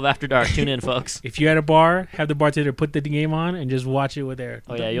 Pac-12 After Dark. Tune in, folks. If you're at a bar, have the bartender put the game on and just watch it with their.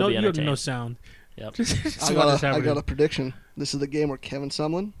 Oh, yeah, you'll be no entertained. sound. Yep. Just I watch this got happening. a prediction. This is the game where Kevin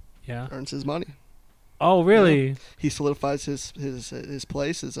Sumlin Yeah. earns his money. Oh, really? He solidifies his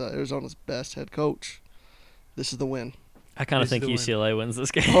place as Arizona's best head coach. This is the win. I kind of This is think the UCLA wins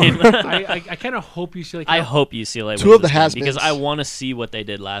this game. I kind of hope you see like. I hope UCLA wins Two of the this game has-beens. because I want to see what they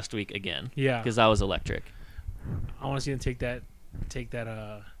did last week again. Yeah. Because that was electric. I want to see them take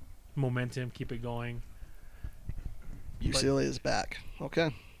that momentum, keep it going. UCLA is back.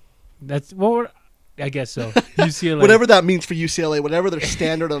 Okay. That's I guess so. UCLA. Whatever that means for UCLA, whatever their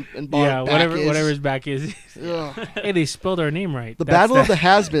standard and bar Yeah, back whatever is. whatever his back is. Ugh. Hey, they spelled our name right. The That's battle of that. the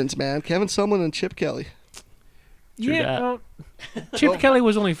has-beens, man. Kevin Sumlin and Chip Kelly. True Yeah, that. well, Chip Kelly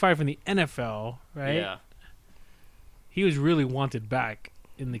was only fired from the NFL, right? Yeah. He was really wanted back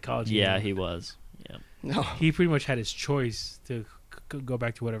in the college Yeah, game. he was. Yeah. No, He pretty much had his choice to go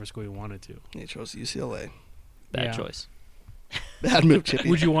back to whatever school he wanted to. he chose UCLA. Bad Yeah. choice. Bad move, Chippy.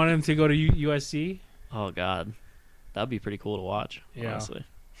 Would you want him to go to USC? Oh God, that'd be pretty cool to watch. Yeah. Honestly.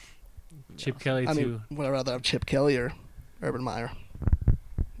 Chip Yeah. Kelly I too. mean, would I rather have Chip Kelly or Urban Meyer?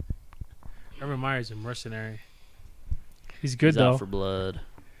 Urban Meyer's a mercenary. He's good He's though. out for blood.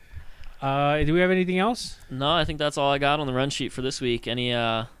 Do we have anything else? No, I think that's all I got on the run sheet for this week. Any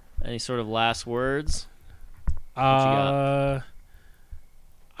sort of last words? you got?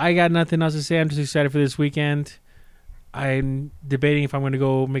 I got nothing else to say. I'm just excited for this weekend. I'm debating if I'm going to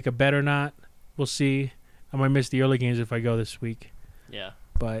go make a bet or not. We'll see. I might miss the early games if I go this week, Yeah.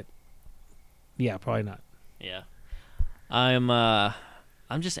 but yeah, probably not. Yeah.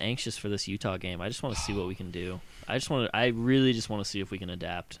 I'm just anxious for this Utah game. I just want to see what we can do. I really just want to see if we can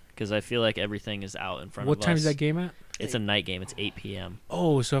adapt because I feel like everything is out in front of us. What time is that game at? It's a night game. It's 8 p.m.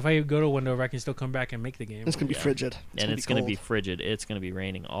 Oh, so if I go to Wendover, I can still come back and make the game. It's going to be Yeah. frigid. And it's going to be frigid. It's going to be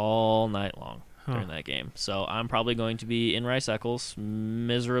raining all night long during that game. So I'm probably going to be in Rice Eccles,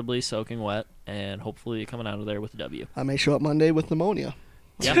 miserably soaking wet, and hopefully coming out of there with a W. I may show up Monday with pneumonia.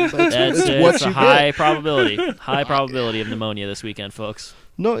 Yeah, It's it's what a you high get. probability. High probability of pneumonia this weekend, folks.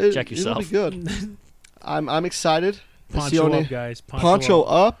 No, Check it'll be yourself. good. I'm excited. Poncho up, guys. Poncho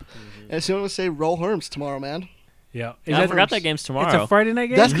up. Mm-hmm. And Sione say roll Herms tomorrow, man. Yeah. I forgot that game's tomorrow. It's a Friday night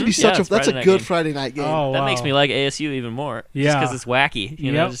game? That's gonna be Mhm. such Yeah, it's that's Friday a night good game. Friday night game. Oh, That wow. makes me like ASU even more. Yeah. Just because it's wacky.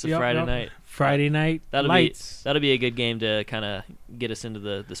 You know, just a Friday yep. night. Friday night lights. That'll be a good game to kind of get us into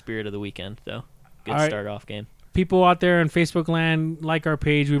the spirit of the weekend, though. Good All right. start off game. People out there in Facebook land, like our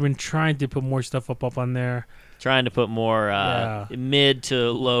page. We've been trying to put more stuff up on there. Trying to put more mid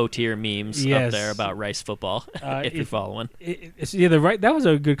to low tier memes Yes. up there about Rice football, if you're following. That was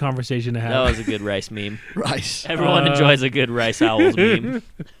a good conversation to have. That was a good Rice meme. Rice. Everyone enjoys a good Rice Owls meme.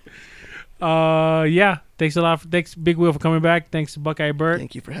 Yeah. Thanks a lot. Thanks, Big Wheel, for coming back. Thanks, Buckeye Burt.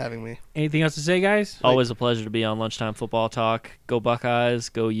 Thank you for having me. Anything else to say, guys? Always a pleasure to be on Lunchtime Football Talk. Go Buckeyes,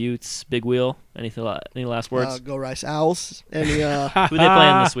 go Utes, Big Wheel. Any last words? Go Rice Owls. Any Who they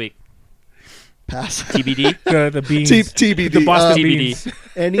playing this week? pass. TBD? The beans. TBD. The Boston TBD. Beans.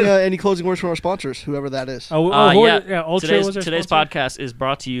 Any closing words from our sponsors, whoever that is? Ultra was our Today's sponsor? podcast is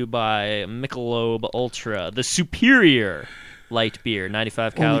brought to you by Michelob Ultra, the superior light beer,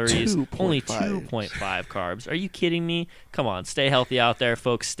 95 Only calories, 2.5. only 2.5 carbs. Are you kidding me? Come on, stay healthy out there,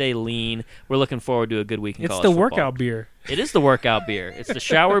 folks. Stay lean. We're looking forward to a good week in It's college the football. workout beer. It is the workout beer. It's the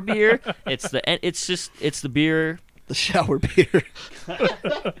shower beer. It's the beer. The shower beer.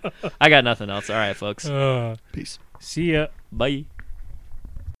 I got nothing else. All right, folks. Peace. See ya. Bye.